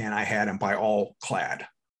every pan I had and buy all clad.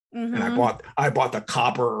 And I bought the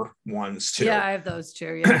copper ones too. Yeah, I have those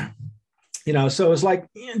too. Yeah. You know, so it was like,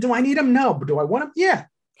 do I need them? No. But do I want them? Yeah.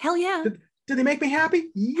 Hell yeah. Do they make me happy?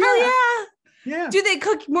 Yeah. Hell yeah. Yeah. Do they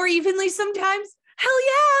cook more evenly sometimes? Hell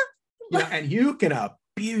yeah. Yeah, and you can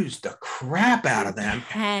abuse the crap out of them.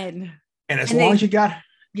 And as long as you got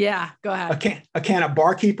go ahead. A can of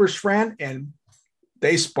Barkeeper's Friend, and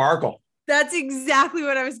they sparkle. That's exactly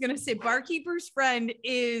what I was gonna say. Barkeeper's Friend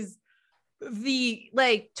is the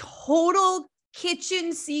total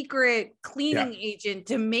kitchen secret cleaning agent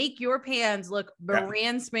to make your pans look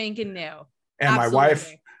brand spanking new. And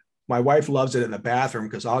Absolutely. My wife loves it in the bathroom,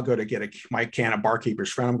 because I'll go to get my can of Barkeeper's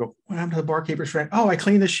Friend. I'm going, what happened to the Barkeeper's Friend? Oh, I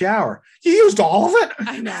cleaned the shower. You used all of it?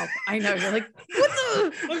 I know. You're like, what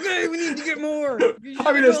the? Okay, we need to get more.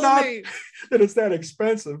 I mean, it's not that it's that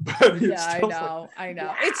expensive, but I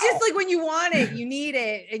know. It's just like when you want it, you need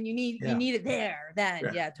it, and you need it there. Then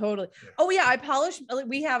totally. Yeah. Oh yeah, I polish.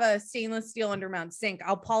 We have a stainless steel undermount sink.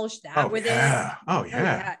 I'll polish that with it. Oh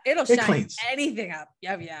yeah. It'll shine anything up.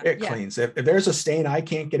 Yeah. It cleans. If there's a stain I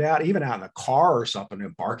can't get out, even out in the car or something. A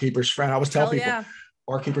barkeeper's friend. I was telling people,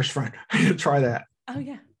 barkeeper's friend. Try that. Oh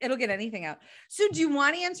yeah, it'll get anything out. So do you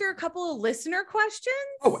want to answer a couple of listener questions?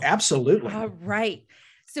 Oh, absolutely. All right.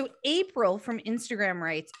 So April from Instagram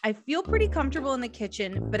writes, I feel pretty comfortable in the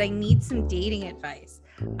kitchen, but I need some dating advice.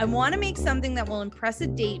 I want to make something that will impress a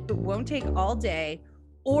date, but won't take all day,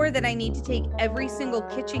 or that I need to take every single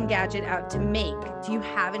kitchen gadget out to make. Do you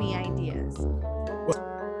have any ideas?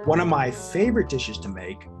 One of my favorite dishes to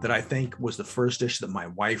make that I think was the first dish that my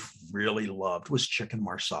wife really loved was chicken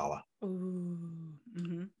marsala. Ooh.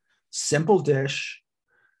 Mm-hmm. Simple dish,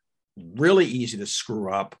 really easy to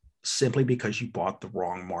screw up simply because you bought the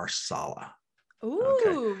wrong marsala. Ooh,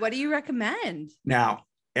 okay. What do you recommend? Now,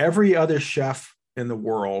 every other chef in the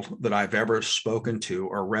world that I've ever spoken to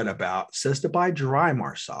or read about says to buy dry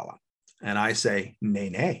marsala. And I say,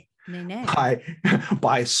 nay.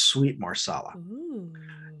 Buy sweet marsala. Ooh.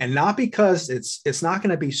 And not because it's not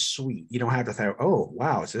going to be sweet. You don't have to think, oh,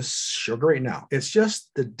 wow, is this sugary? No, it's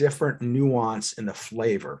just the different nuance in the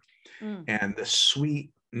flavor and the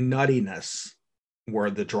sweet nuttiness, where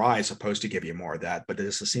the dry is supposed to give you more of that, but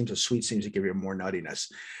the sweet seems to give you more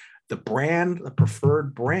nuttiness. The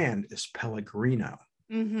preferred brand is Pellegrino.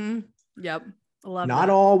 Mm-hmm. Yep. Love Not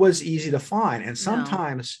that. always easy to find. And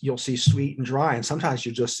sometimes you'll see sweet and dry, and sometimes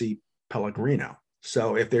you just see Pellegrino.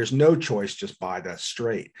 So if there's no choice, just buy that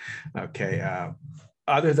straight. Okay.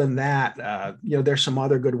 Other than that, there's some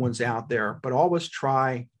other good ones out there, but always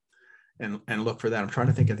try and look for that. I'm trying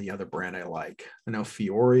to think of the other brand I like. I know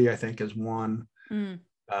Fiore, I think, is one.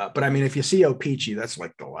 But I mean, if you see O-Pee-Chee, that's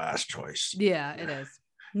like the last choice. Yeah, it is.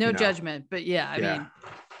 No judgment, but I mean,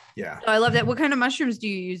 yeah. So I love that. What kind of mushrooms do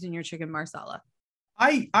you use in your chicken marsala?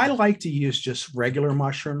 I like to use just regular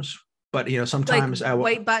mushrooms, but sometimes like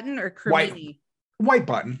white button or cremini? White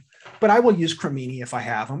button, but I will use cremini if I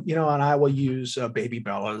have them, and I will use baby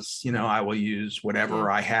bellas, I will use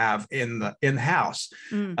whatever I have in the house.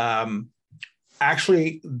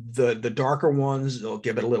 Actually, the darker ones, they'll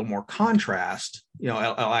give it a little more contrast. It'll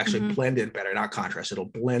actually blend in better, not contrast. It'll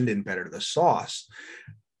blend in better to the sauce.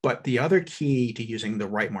 But the other key to using the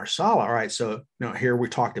right marsala, all right, so here we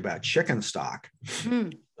talked about chicken stock.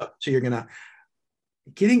 So you're gonna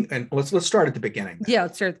and let's start at the beginning. Yeah,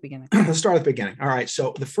 let's start at the beginning. Let's start at the beginning. All right,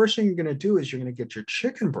 so the first thing you're gonna do is you're gonna get your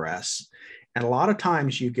chicken breasts. And a lot of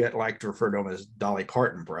times you get referred to them as Dolly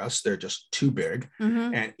Parton breasts. They're just too big,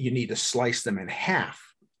 and you need to slice them in half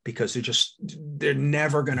because they're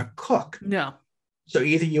never going to cook. No. So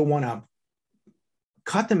either you want to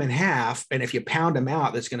cut them in half, and if you pound them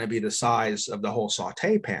out, that's going to be the size of the whole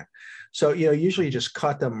saute pan. So, usually you just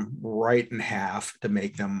cut them right in half to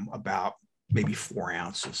make them about maybe 4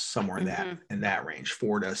 ounces, somewhere in that range,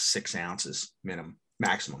 4 to 6 ounces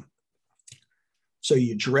maximum. So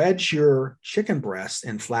you dredge your chicken breast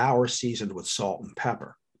in flour seasoned with salt and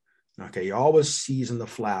pepper. Okay, you always season the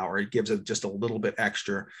flour. It gives it just a little bit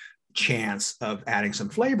extra chance of adding some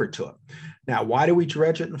flavor to it. Now, why do we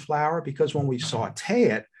dredge it in flour? Because when we saute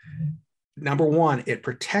it, number one, it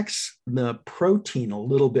protects the protein a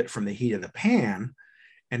little bit from the heat of the pan.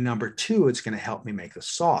 And number two, it's going to help me make the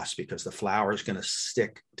sauce because the flour is going to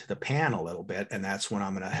stick to the pan a little bit. And that's when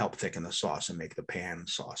I'm going to help thicken the sauce and make the pan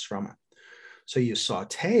sauce from it. So you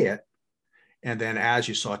saute it, and then as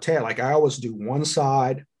you saute it, like I always do one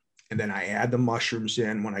side, and then I add the mushrooms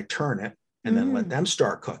in when I turn it, and then let them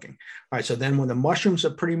start cooking. All right, so then when the mushrooms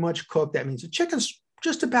are pretty much cooked, that means the chicken's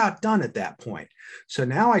just about done at that point. So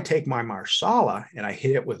now I take my marsala and I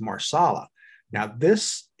hit it with marsala. Now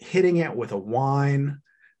this hitting it with a wine,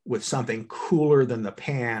 with something cooler than the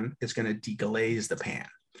pan, is going to deglaze the pan.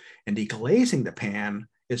 And deglazing the pan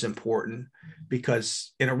is important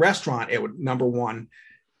because in a restaurant, number one,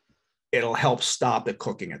 it'll help stop the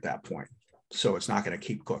cooking at that point. So it's not going to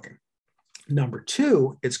keep cooking. Number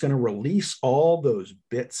two, it's going to release all those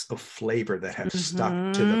bits of flavor that have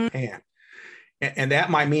stuck to the pan. And that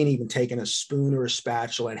might mean even taking a spoon or a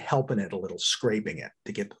spatula and helping it a little, scraping it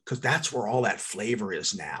because that's where all that flavor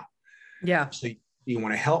is now. Yeah. So you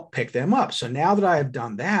want to help pick them up. So now that I have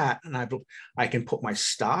done that, and I can put my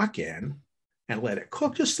stock in and let it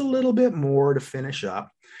cook just a little bit more to finish up.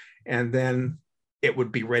 And then it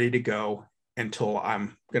would be ready to go until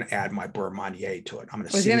I'm going to add my beurre Meunier to it. I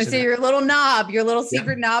was going to say your little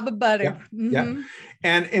secret knob of butter. Yeah.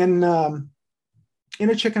 And in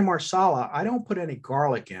a chicken marsala, I don't put any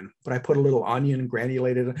garlic in, but I put a little onion,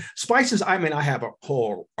 granulated spices. I mean, I have a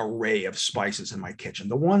whole array of spices in my kitchen.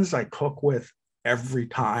 The ones I cook with every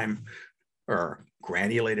time are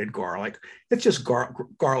granulated garlic. It's just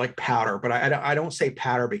garlic powder, but I don't say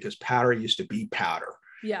powder because powder used to be powder.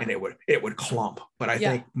 Yeah. And it would clump. But I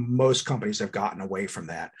think most companies have gotten away from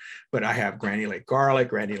that. But I have granulated garlic,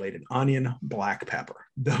 granulated onion, black pepper.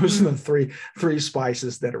 Those are the three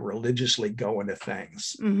spices that are religiously go into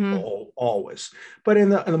things always. But in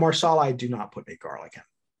the marsala, I do not put any garlic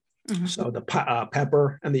in. So the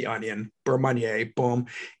pepper and the onion, beurre Meunier, boom.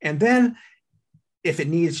 And then if it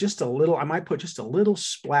needs just a little, I might put just a little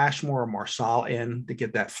splash more marsala in to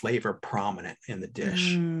get that flavor prominent in the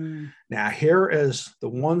dish. Now, here is the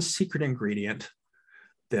one secret ingredient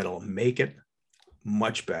that'll make it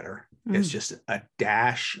much better. It's just a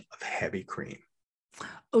dash of heavy cream.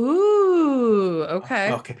 Ooh,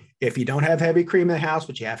 okay. Okay. If you don't have heavy cream in the house,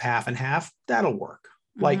 but you have half and half, that'll work.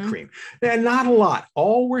 Light cream. And not a lot.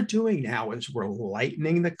 All we're doing now is we're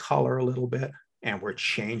lightening the color a little bit. And we're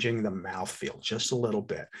changing the mouthfeel just a little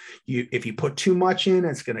bit. If you put too much in,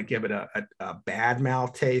 it's going to give it a bad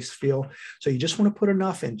mouth taste feel. So you just want to put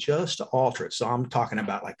enough in just to alter it. So I'm talking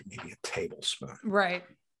about like maybe a tablespoon. Right.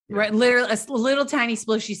 Right. Literally a little tiny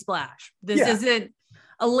splishy splash. This isn't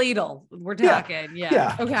a ladle. We're talking.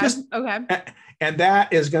 Yeah. Okay. Okay. And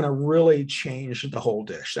that is going to really change the whole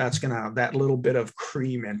dish. That little bit of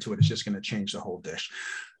cream into it is just going to change the whole dish.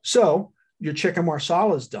 So your chicken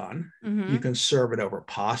marsala is done. You can serve it over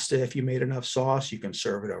pasta if you made enough sauce. You can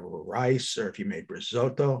serve it over rice, or if you made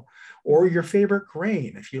risotto, or your favorite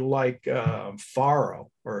grain, if you like farro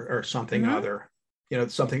or something other,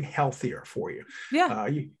 something healthier for you. Yeah.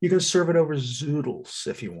 You can serve it over zoodles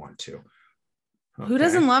if you want to. Okay. Who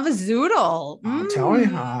doesn't love a zoodle? I'm telling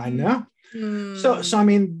you, I know. So I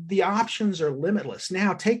mean, the options are limitless.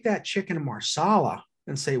 Now take that chicken marsala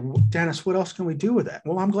and say, Dennis, what else can we do with that?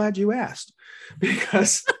 Well, I'm glad you asked,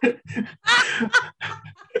 because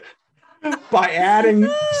by adding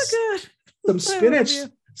some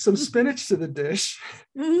spinach to the dish,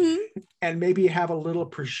 and maybe have a little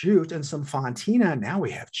prosciutto and some fontina, now we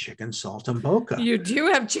have chicken saltimbocca. You do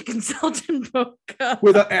have chicken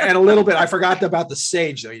saltimbocca. And a little bit, I forgot about the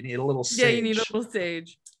sage though. You need a little sage. Yeah, you need a little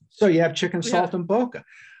sage. So you have chicken saltimbocca.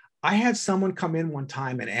 I had someone come in one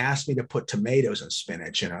time and ask me to put tomatoes and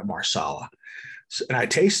spinach in a marsala. And I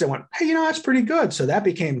tasted it and went, hey, that's pretty good. So that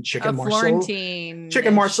became chicken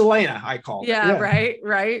marsalena, I called it. Yeah,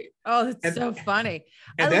 right. Oh, that's so funny.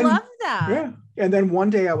 I love that. Yeah. And then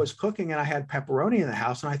one day I was cooking and I had pepperoni in the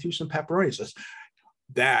house and I threw some pepperoni. So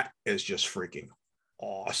that is just freaking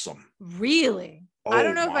awesome. Really? Oh, I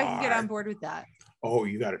don't know if I can get on board with that. Oh,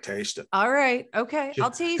 you got to taste it. All right. Okay.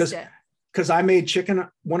 I'll taste it. Because I made chicken.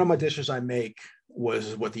 One of my dishes I make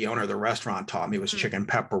was what the owner of the restaurant taught me was chicken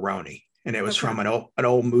pepperoni. And it was from an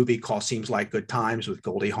old movie called Seems Like Good Times with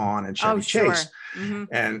Goldie Hawn and Chevy Chase.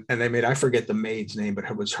 And they made, I forget the maid's name, but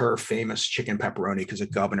it was her famous chicken pepperoni because the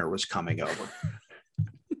governor was coming over.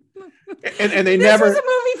 and they this was a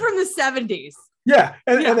movie from the 70s. Yeah.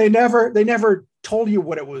 And they never told you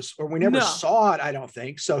what it was, or we never saw it, I don't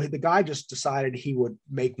think. So the guy just decided he would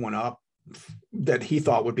make one up that he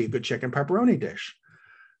thought would be a good chicken pepperoni dish.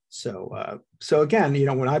 So again,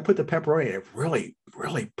 when I put the pepperoni, it really,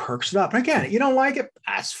 really perks it up. And again, you don't like it,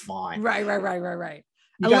 that's fine. Right. I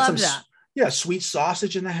love that. Yeah, sweet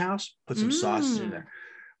sausage in the house. Put some sausage in there.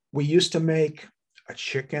 We used to make a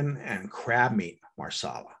chicken and crab meat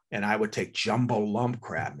marsala, and I would take jumbo lump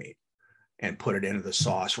crab meat and put it into the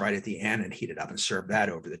sauce right at the end and heat it up and serve that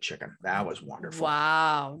over the chicken. That was wonderful.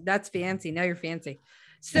 Wow, that's fancy. Now you're fancy.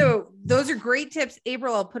 So those are great tips.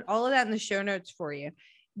 April, I'll put all of that in the show notes for you.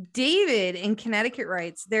 David in Connecticut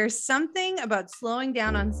writes, there's something about slowing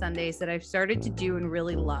down on Sundays that I've started to do and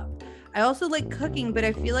really love. I also like cooking, but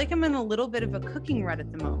I feel like I'm in a little bit of a cooking rut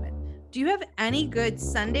at the moment. Do you have any good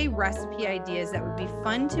Sunday recipe ideas that would be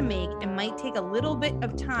fun to make and might take a little bit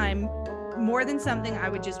of time more than something I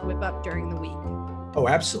would just whip up during the week? Oh,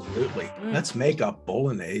 absolutely. Let's make a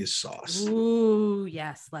bolognese sauce. Ooh,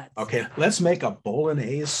 yes, let's. Okay, let's make a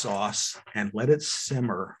bolognese sauce and let it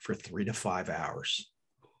simmer for 3 to 5 hours.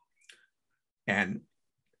 And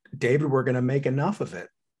David, we're going to make enough of it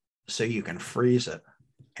so you can freeze it.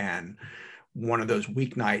 And one of those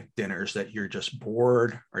weeknight dinners that you're just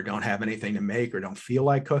bored or don't have anything to make or don't feel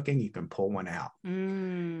like cooking, you can pull one out.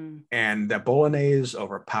 And the bolognese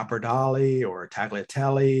over pappardelle or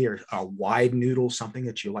tagliatelle or a wide noodle, something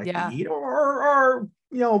that you like to eat, or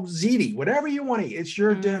ziti, whatever you want to eat. It's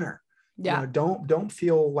your dinner. Yeah. Don't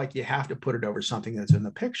feel like you have to put it over something that's in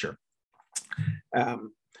the picture.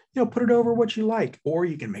 Put it over what you like, or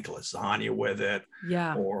you can make a lasagna with it.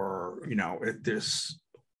 Yeah. Or, there's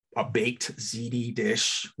a baked ziti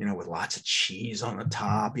dish, with lots of cheese on the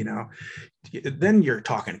top, then you're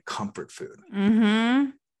talking comfort food.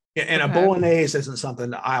 And a bolognese isn't something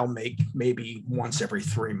that I'll make maybe once every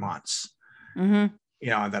 3 months.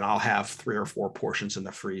 and then I'll have 3 or 4 portions in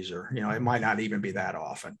the freezer. It might not even be that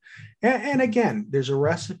often. And again, there's a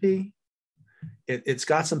recipe. It's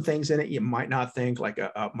got some things in it you might not think, like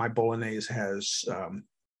my bolognese has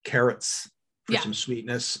carrots for some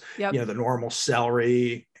sweetness, the normal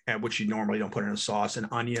celery, which you normally don't put in a sauce, and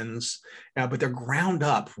onions, but they're ground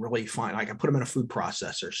up really fine. Like I put them in a food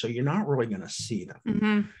processor, so you're not really going to see them.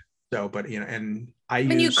 Mm-hmm. So, but and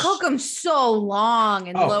you cook them so long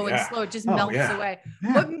and low and slow, it just melts away.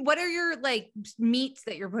 Yeah. What are your like meats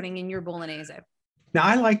that you're putting in your bolognese? Now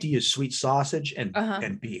I like to use sweet sausage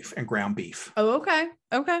and beef and ground beef. Oh, okay.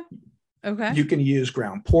 You can use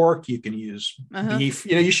ground pork. You can use beef.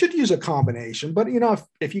 You should use a combination, but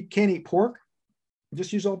if you can't eat pork,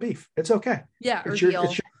 just use all beef. It's okay. Yeah. Or veal.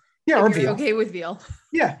 Or veal. Okay with veal.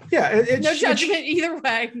 Yeah. No judgment either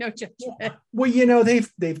way. No judgment. Well,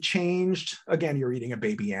 they've changed. Again, you're eating a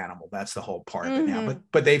baby animal. That's the whole part of it now.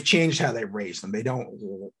 But they've changed how they raise them. They don't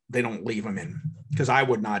leave them in, because I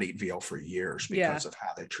would not eat veal for years because of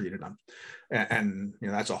how they treated them. And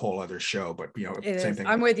that's a whole other show. But same thing.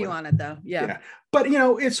 I'm with you on it though. Yeah. But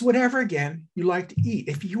it's whatever again you like to eat.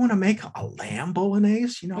 If you want to make a lamb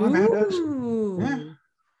bolognese, I've had those. Yeah.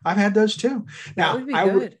 I've had those too. Now,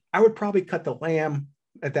 I would probably cut the lamb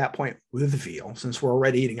at that point with veal, since we're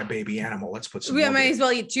already eating a baby animal. Let's put some. We might as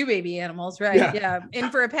well eat 2 baby animals, right? Yeah. In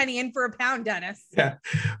for a penny, in for a pound, Dennis. Yeah,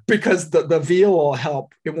 because the veal will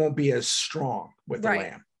help. It won't be as strong with the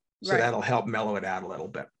lamb, so that'll help mellow it out a little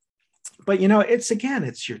bit. But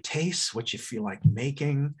it's your taste, what you feel like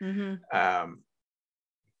making. Mm-hmm.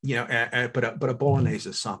 But a bolognese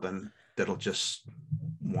is something that'll just.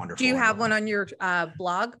 Wonderful. Do you have one on your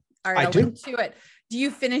blog? All right, I'll link to it. Do you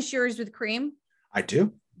finish yours with cream? I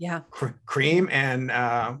do. Yeah. Cream and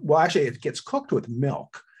actually it gets cooked with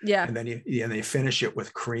milk. Yeah. And then you finish it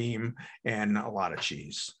with cream and a lot of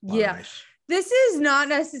cheese. This is not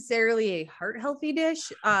necessarily a heart healthy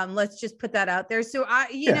dish. Let's just put that out there. So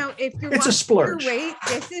if you're it's a splurge. Your weight,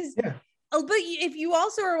 this is Oh, but if you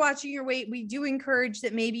also are watching your weight, we do encourage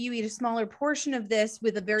that maybe you eat a smaller portion of this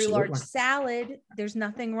with a very large salad. There's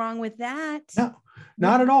nothing wrong with that. No,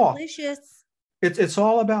 not at all. Delicious. It's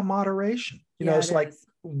all about moderation. It's like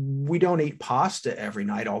we don't eat pasta every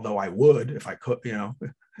night, although I would if I could,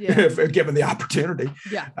 if given the opportunity.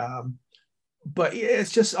 Yeah. But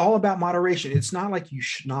it's just all about moderation. It's not like you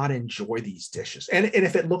should not enjoy these dishes. And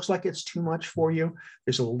if it looks like it's too much for you,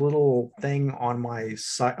 there's a little thing on my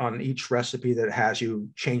site on each recipe that has you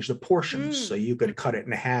change the portions. So you could cut it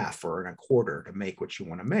in half or in a quarter to make what you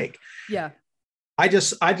want to make. Yeah. I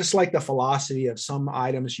just like the philosophy of some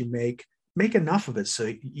items you make enough of it.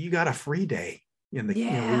 So you got a free day you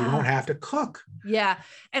don't have to cook. Yeah.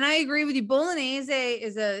 And I agree with you. Bolognese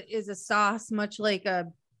is a sauce, much like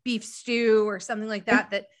a beef stew or something like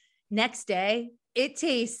that next day it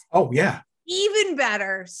tastes even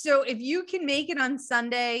better. So if you can make it on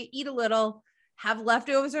Sunday, eat a little, have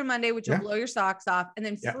leftovers on Monday, which will blow your socks off, and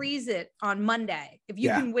then freeze it on Monday. If you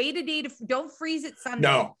can wait a day don't freeze it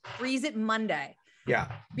Sunday, freeze it Monday.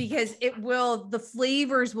 Yeah. Because the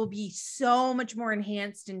flavors will be so much more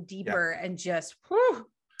enhanced and deeper and just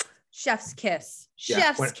chef's kiss.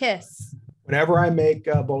 Kiss. Whenever I make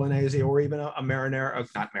bolognese or even a marinara,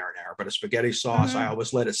 not marinara, but a spaghetti sauce, I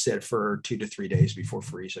always let it sit for 2 to 3 days before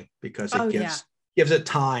freezing, because it gives it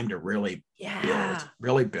time to really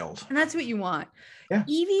build. And that's what you want. Yeah.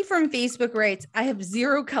 Evie from Facebook writes, I have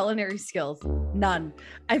 0 culinary skills. None.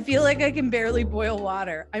 I feel like I can barely boil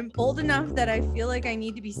water. I'm old enough that I feel like I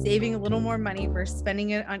need to be saving a little more money versus spending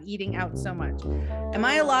it on eating out so much. Am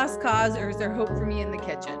I a lost cause, or is there hope for me in the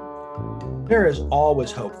kitchen? There is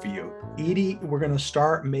always hope for you. Edie, we're going to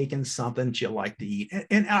start making something that you like to eat.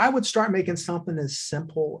 And I would start making something as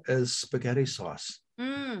simple as spaghetti sauce.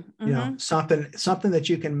 Something that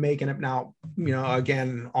you can make in it. Now,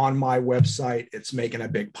 again, on my website, it's making a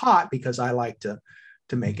big pot because I like to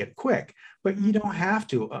make it quick, but you don't have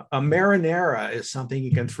to. A marinara is something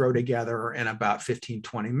you can throw together in about 15,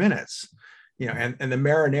 20 minutes. And the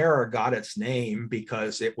marinara got its name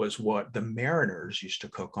because it was what the mariners used to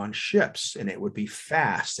cook on ships, and it would be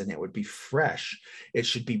fast and it would be fresh. It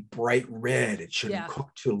should be bright red. It shouldn't cook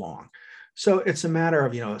too long. So it's a matter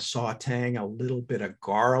of, sauteing a little bit of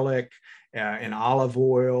garlic and olive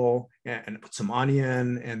oil and put some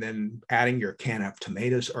onion, and then adding your can of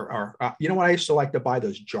tomatoes or what, I used to like to buy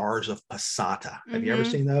those jars of passata. Have you ever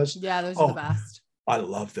seen those? Yeah, those are the best. I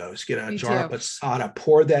love those. Get a jar of passata,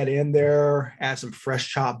 pour that in there, add some fresh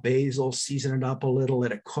chopped basil, season it up a little,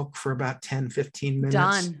 let it cook for about 10, 15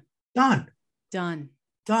 minutes. Done.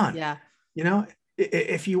 Yeah.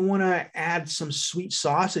 if you want to add some sweet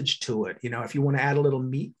sausage to it, if you want to add a little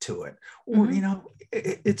meat to it, or,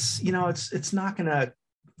 it's not going to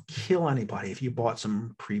kill anybody if you bought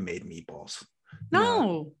some pre-made meatballs.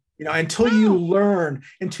 No. Until you learn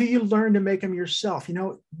to make them yourself,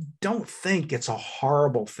 don't think it's a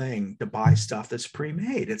horrible thing to buy stuff that's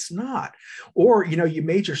pre-made. It's not. Or, you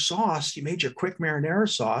made your sauce, you made your quick marinara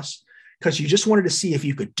sauce because you just wanted to see if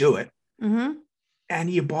you could do it. Mm-hmm. And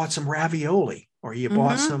you bought some ravioli, or you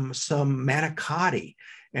bought some manicotti,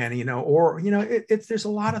 and, there's a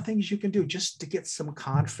lot of things you can do just to get some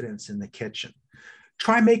confidence in the kitchen.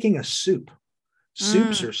 Try making a soup.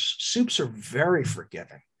 Soups are very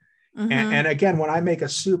forgiving. Mm-hmm. And again, when I make a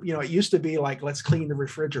soup, it used to be like, let's clean the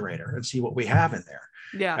refrigerator and see what we have in there.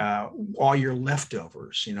 Yeah. All your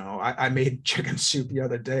leftovers. I made chicken soup the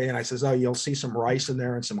other day, and I says, oh, you'll see some rice in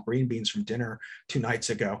there and some green beans from dinner 2 nights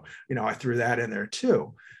ago. I threw that in there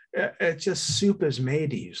too. It's just, soup is made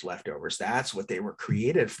to use leftovers. That's what they were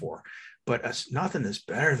created for. But nothing is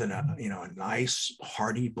better than a nice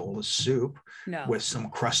hearty bowl of soup with some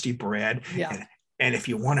crusty bread. Yeah. And if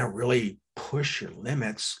you want to really push your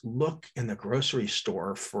limits, look in the grocery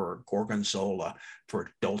store for gorgonzola, for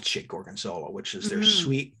dolce gorgonzola, which is their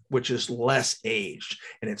sweet, which is less aged,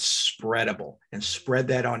 and it's spreadable. And spread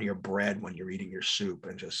that on your bread when you're eating your soup,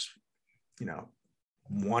 and just,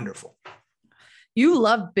 wonderful. You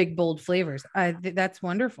love big, bold flavors. That's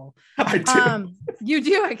wonderful. I do. You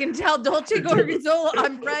do. I can tell dolce gorgonzola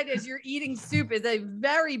on bread as you're eating soup is a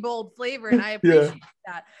very bold flavor, and I appreciate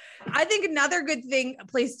that. I think another good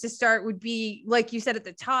place to start would be, like you said at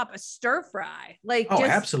the top, a stir fry.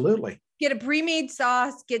 Absolutely. Get a pre-made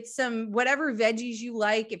sauce, get some whatever veggies you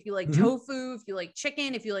like. If you like tofu, if you like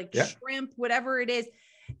chicken, if you like shrimp, whatever it is.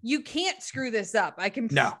 You can't screw this up. I can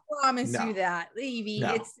promise you that, Evie.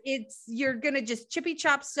 No. It's you're gonna just chippy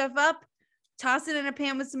chop stuff up, toss it in a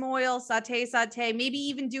pan with some oil, saute, maybe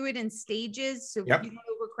even do it in stages so you don't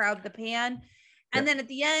overcrowd the pan. And then at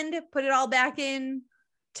the end, put it all back in,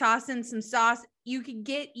 toss in some sauce. You could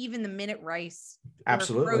get even the minute rice,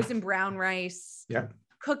 absolutely, frozen brown rice. Yeah.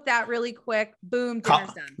 Cook that really quick. Boom,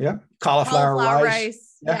 dinner's done. Yeah. Cauliflower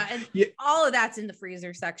rice. And all of that's in the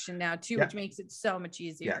freezer section now too, which makes it so much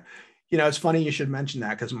easier. Yeah. It's funny you should mention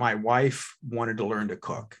that, because my wife wanted to learn to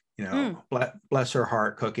cook. Bless her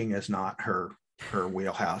heart, cooking is not her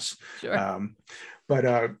wheelhouse. Sure.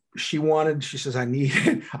 But she says, I need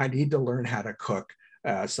to learn how to cook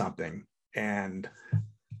something. And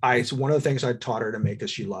one of the things I taught her to make, as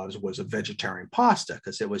she loves, was a vegetarian pasta,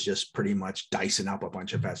 because it was just pretty much dicing up a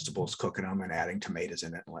bunch of vegetables, cooking them, and adding tomatoes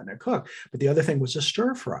in it and letting it cook. But the other thing was a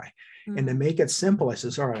stir fry. And to make it simple, I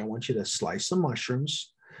says, all right, I want you to slice some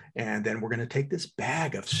mushrooms, and then we're going to take this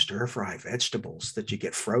bag of stir fry vegetables that you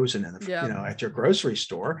get frozen in the, at your grocery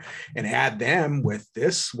store, and add them with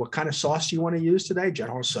this. What kind of sauce do you want to use today?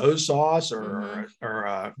 General Tso's sauce, or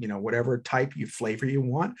whatever type flavor you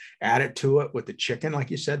want. Add it to it with the chicken,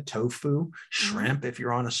 like you said, tofu, shrimp if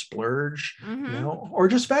you're on a splurge, or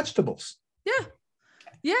just vegetables.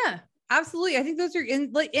 Yeah. Absolutely. I think those are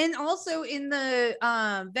and also in the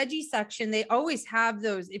veggie section, they always have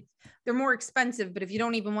those. They're more expensive, but if you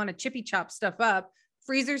don't even want to chippy chop stuff up,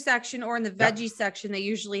 freezer section or in the veggie section, they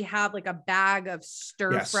usually have like a bag of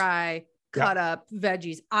stir fry cut up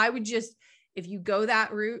veggies. I would just, if you go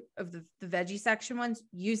that route of the veggie section ones,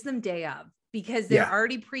 use them day of, because they're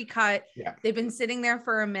already pre-cut. Yeah. They've been sitting there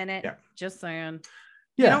for a minute. Yeah. Just saying.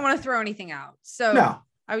 Yeah. You don't want to throw anything out. So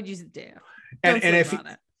I would use it day of. And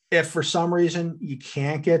if for some reason you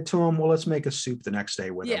can't get to them, well, let's make a soup the next day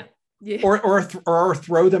with them. Yeah. Or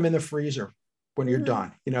throw them in the freezer when you're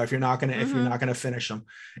done. If you're not gonna finish them,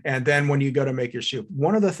 and then when you go to make your soup,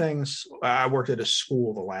 one of the things, I worked at a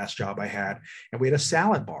school, the last job I had, and we had a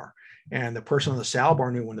salad bar, and the person on the salad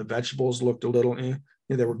bar knew when the vegetables looked a little,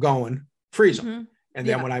 they were going, freeze them. And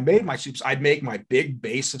then when I made my soups, I'd make my big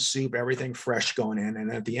base of soup, everything fresh going in. And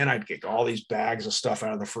at the end, I'd get all these bags of stuff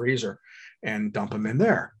out of the freezer and dump them in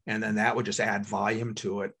there. And then that would just add volume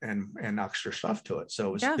to it and extra stuff to it.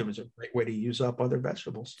 So it was a great way to use up other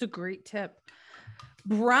vegetables. It's a great tip.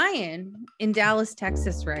 Brian in Dallas,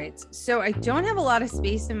 Texas writes, so I don't have a lot of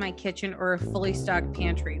space in my kitchen or a fully stocked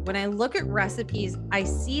pantry. When I look at recipes, I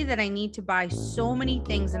see that I need to buy so many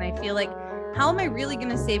things, and I feel like, how am I really going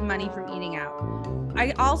to save money from eating out?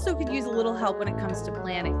 I also could use a little help when it comes to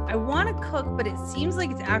planning. I want to cook, but it seems like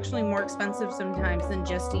it's actually more expensive sometimes than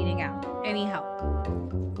just eating out. Any help?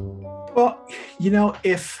 Well,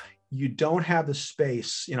 if you don't have the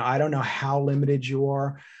space, I don't know how limited you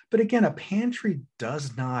are, but again, a pantry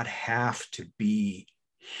does not have to be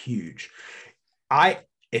huge.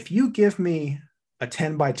 If you give me a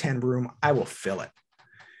 10 by 10 room, I will fill it.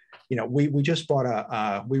 You know, we just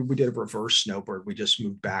bought we did a reverse snowbird. We just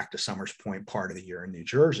moved back to Summers Point part of the year in New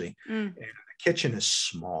Jersey, and the kitchen is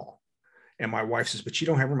small. And my wife says, "But you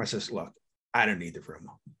don't have room." I says, "Look, I don't need the room,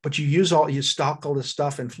 but you stock all this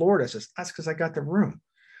stuff in Florida." I says, "That's because I got the room."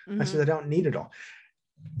 I said, "I don't need it all."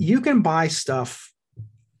 You can buy stuff,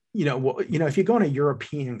 if you go on a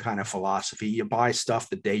European kind of philosophy, you buy stuff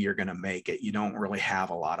the day you're going to make it. You don't really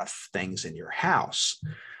have a lot of things in your house.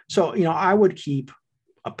 So, I would keep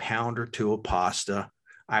a pound or two of pasta.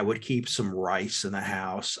 I would keep some rice in the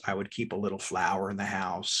house. I would keep a little flour in the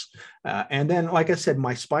house. And then, like I said,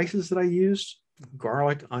 my spices that I used,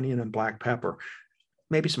 garlic, onion, and black pepper,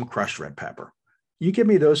 maybe some crushed red pepper. You give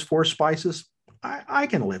me those 4 spices, I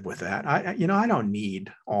can live with that. I don't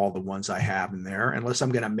need all the ones I have in there unless I'm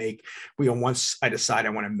going to make, once I decide I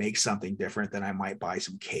want to make something different, then I might buy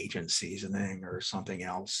some Cajun seasoning or something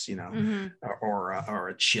else, or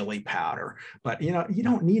a chili powder. But, you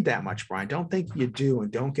don't need that much, Brian. Don't think you do,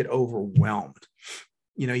 and don't get overwhelmed.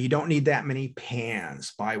 You don't need that many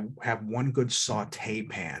pans. Have one good saute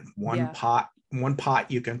pan, one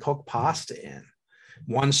pot you can cook pasta in,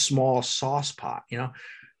 one small sauce pot,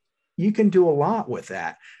 you can do a lot with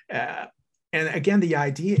that. And again, the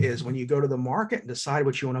idea is when you go to the market and decide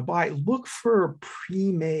what you want to buy, look for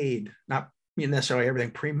pre-made, not necessarily everything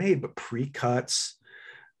pre-made, but pre-cuts,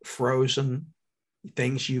 frozen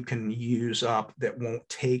things you can use up that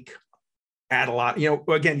won't add a lot.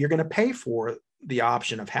 Again, you're going to pay for the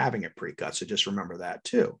option of having it pre-cut. So just remember that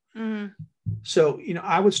too. So,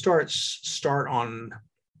 I would start on,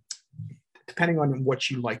 depending on what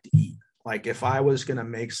you like to eat. Like if I was going to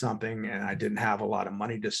make something and I didn't have a lot of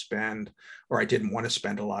money to spend, or I didn't want to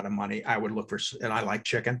spend a lot of money, I would look for, and I like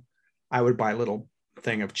chicken, I would buy a little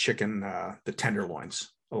thing of chicken, the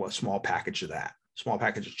tenderloins, a small package of that, small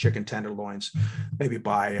package of chicken tenderloins, maybe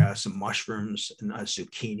buy some mushrooms and one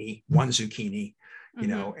zucchini,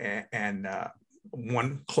 and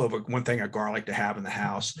one thing of garlic to have in the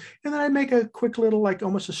house. And then I make a quick little, like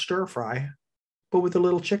almost a stir fry, but with a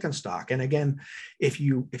little chicken stock. And again, if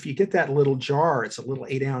you get that little jar, it's a little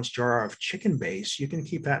 8-ounce jar of chicken base, you can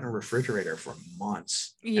keep that in a refrigerator for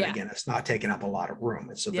months. Yeah. And again, it's not taking up a lot of room.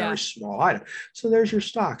 It's a very small item. So there's your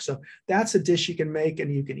stock. So that's a dish you can make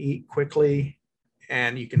and you can eat quickly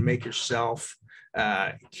and you can make yourself.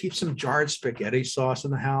 Keep some jarred spaghetti sauce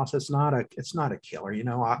in the house. It's not a killer.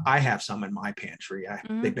 I have some in my pantry.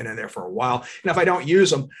 They've been in there for a while. And if I don't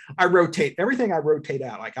use them, I rotate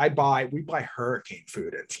out. Like we buy hurricane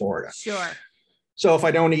food in Florida. Sure. So if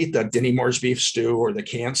I don't eat the Dinty Moore's beef stew or the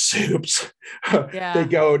canned soups, they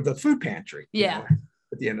go to the food pantry. Yeah.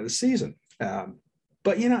 At the end of the season.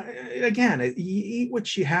 But again, you eat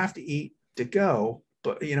what you have to eat to go.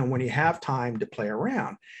 But, when you have time to play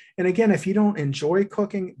around. And again, if you don't enjoy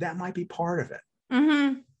cooking, that might be part of it.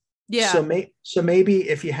 Mm-hmm. Yeah. So maybe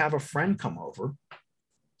if you have a friend come over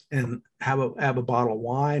and have a bottle of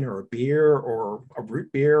wine or a beer or a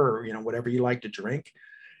root beer or, whatever you like to drink,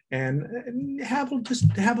 and have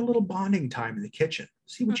a little bonding time in the kitchen,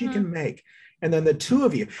 see what you can make. And then the two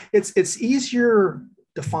of you, it's easier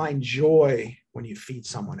to find joy when you feed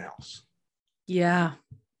someone else. Yeah.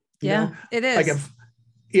 It is. Like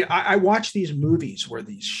I watch these movies where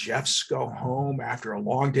these chefs go home after a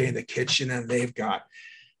long day in the kitchen and they've got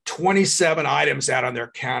 27 items out on their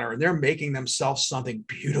counter and they're making themselves something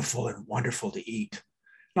beautiful and wonderful to eat.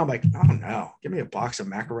 And I'm like, oh no, give me a box of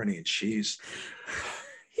macaroni and cheese.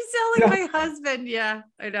 You sound like my husband. Yeah,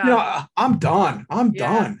 I know. I'm done. I'm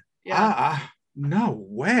done. Yeah. No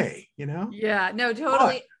way, Yeah, no,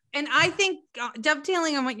 totally. And I think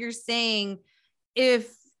dovetailing on what you're saying,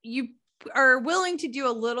 if you are willing to do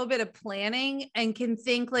a little bit of planning and can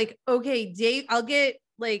think like, okay, Dave, I'll get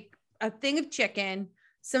like a thing of chicken,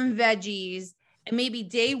 some veggies, and maybe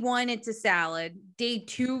day 1, it's a salad. Day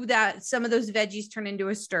 2, that some of those veggies turn into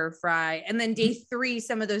a stir fry. And then day 3,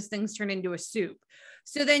 some of those things turn into a soup.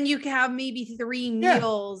 So then you can have maybe 3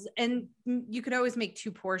 meals and you could always make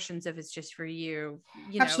 2 portions if it's just for you,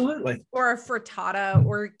 Absolutely. Or a frittata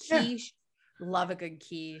or a quiche. Love a good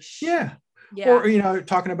quiche. Yeah. Or,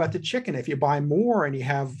 talking about the chicken, if you buy more and you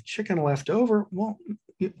have chicken left over, well,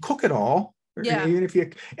 you cook it all. Even if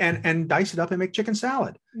you and dice it up and make chicken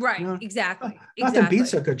salad. Right. Exactly. Nothing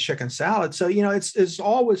beats a good chicken salad. So, it's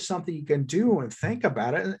always something you can do and think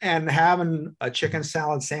about it. And having a chicken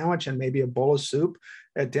salad sandwich and maybe a bowl of soup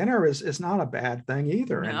at dinner is not a bad thing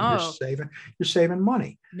either. No. And you're saving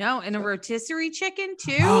money. No. And a rotisserie chicken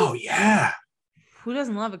too. Oh yeah. Who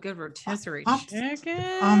doesn't love a good rotisserie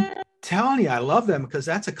chicken? telling you, I love them because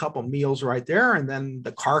that's a couple meals right there. And then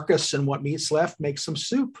the carcass and what meat's left, make some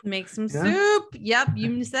soup. Make some soup. Yep,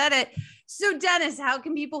 you said it. So Dennis, how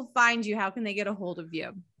can people find you? How can they get a hold of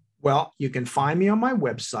you? Well, you can find me on my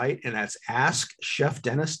website, and that's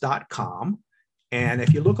askchefdennis.com. And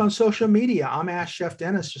if you look on social media, I'm Ask Chef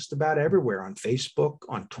Dennis just about everywhere, on Facebook,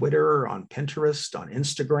 on Twitter, on Pinterest, on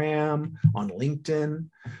Instagram, on LinkedIn.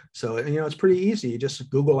 So, it's pretty easy. You just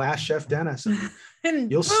Google Ask Chef Dennis and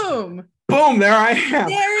you'll boom, there I am.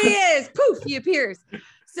 There he is. Poof, he appears.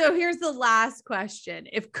 So here's the last question.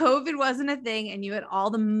 If COVID wasn't a thing and you had all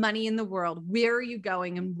the money in the world, where are you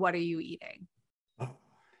going and what are you eating?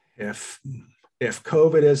 If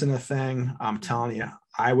COVID isn't a thing, I'm telling you,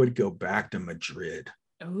 I would go back to Madrid.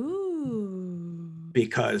 Ooh.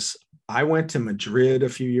 Because I went to Madrid a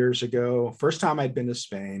few years ago. First time I'd been to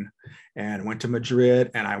Spain, and went to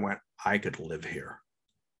Madrid, and I could live here.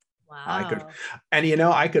 Wow.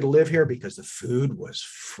 I could live here because the food was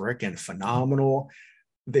freaking phenomenal.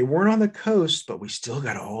 They weren't on the coast, but we still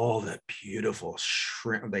got all the beautiful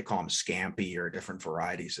shrimp. They call them scampi, or different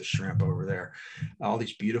varieties of shrimp over there. All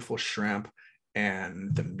these beautiful shrimp,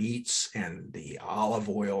 and the meats and the olive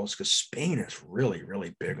oils, because Spain is really,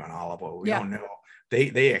 really big on olive oil. We don't know.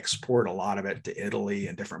 They export a lot of it to Italy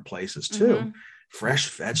and different places too. Mm-hmm. Fresh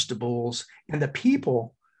vegetables, and the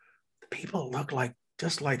people look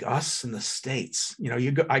just like us in the States.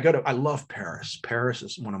 I love Paris. Paris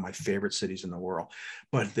is one of my favorite cities in the world,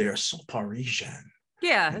 but they're so Parisian.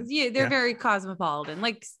 Yeah, they're very cosmopolitan,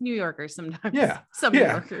 like New Yorkers sometimes. Yeah, New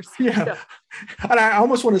Yorkers. Yeah, and I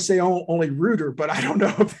almost want to say only ruder, but I don't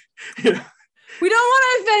know. We don't want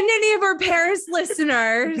to offend any of our Paris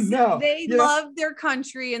listeners. No, they love their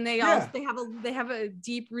country, and they have a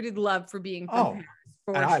deep-rooted love for being from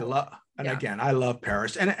Paris. Again, I love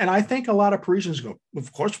Paris, and I think a lot of Parisians go,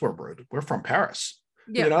 of course we're from Paris.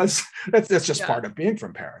 Yeah, that's just part of being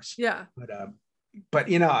from Paris. Yeah,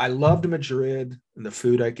 but I loved Madrid and the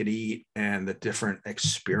food I could eat and the different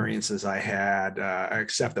experiences I had,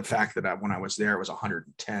 except the fact that when I was there, it was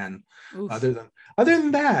 110. Oof. Other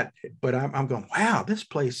than that, but I'm going, wow, this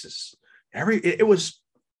place is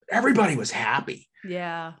everybody was happy.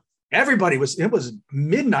 Yeah. It was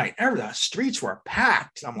midnight. The streets were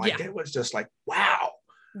packed. I'm like, It was just like, wow.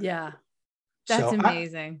 Yeah. That's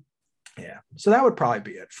amazing. So that would probably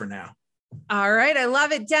be it for now. All right. I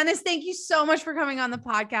love it. Dennis, thank you so much for coming on the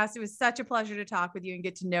podcast. It was such a pleasure to talk with you and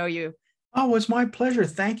get to know you. Oh, it's my pleasure.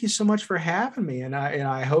 Thank you so much for having me. And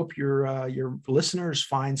I hope your listeners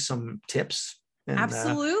find some tips.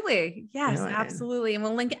 Absolutely. Yes, absolutely. And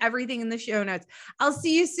we'll link everything in the show notes. I'll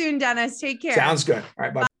see you soon, Dennis. Take care. Sounds good. All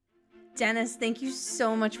right. Bye. Dennis, thank you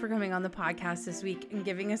so much for coming on the podcast this week and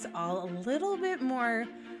giving us all a little bit more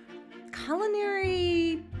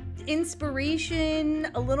culinary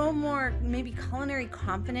inspiration, a little more maybe culinary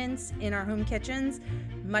confidence in our home kitchens.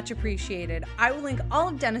 Much appreciated. I will link all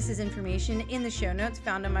of Dennis's information in the show notes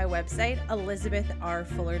found on my website,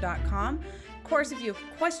 elizabethrfuller.com. Of course, if you have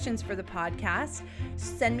questions for the podcast,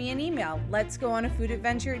 send me an email,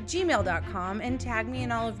 letsgoonafoodatventure@gmail.com, and tag me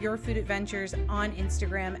in all of your food adventures on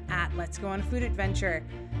Instagram at letsgoonafoodatventure.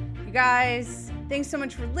 You guys, thanks so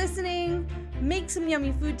much for listening. Make some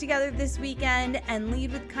yummy food together this weekend and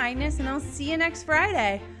lead with kindness, and I'll see you next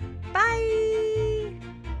Friday. Bye.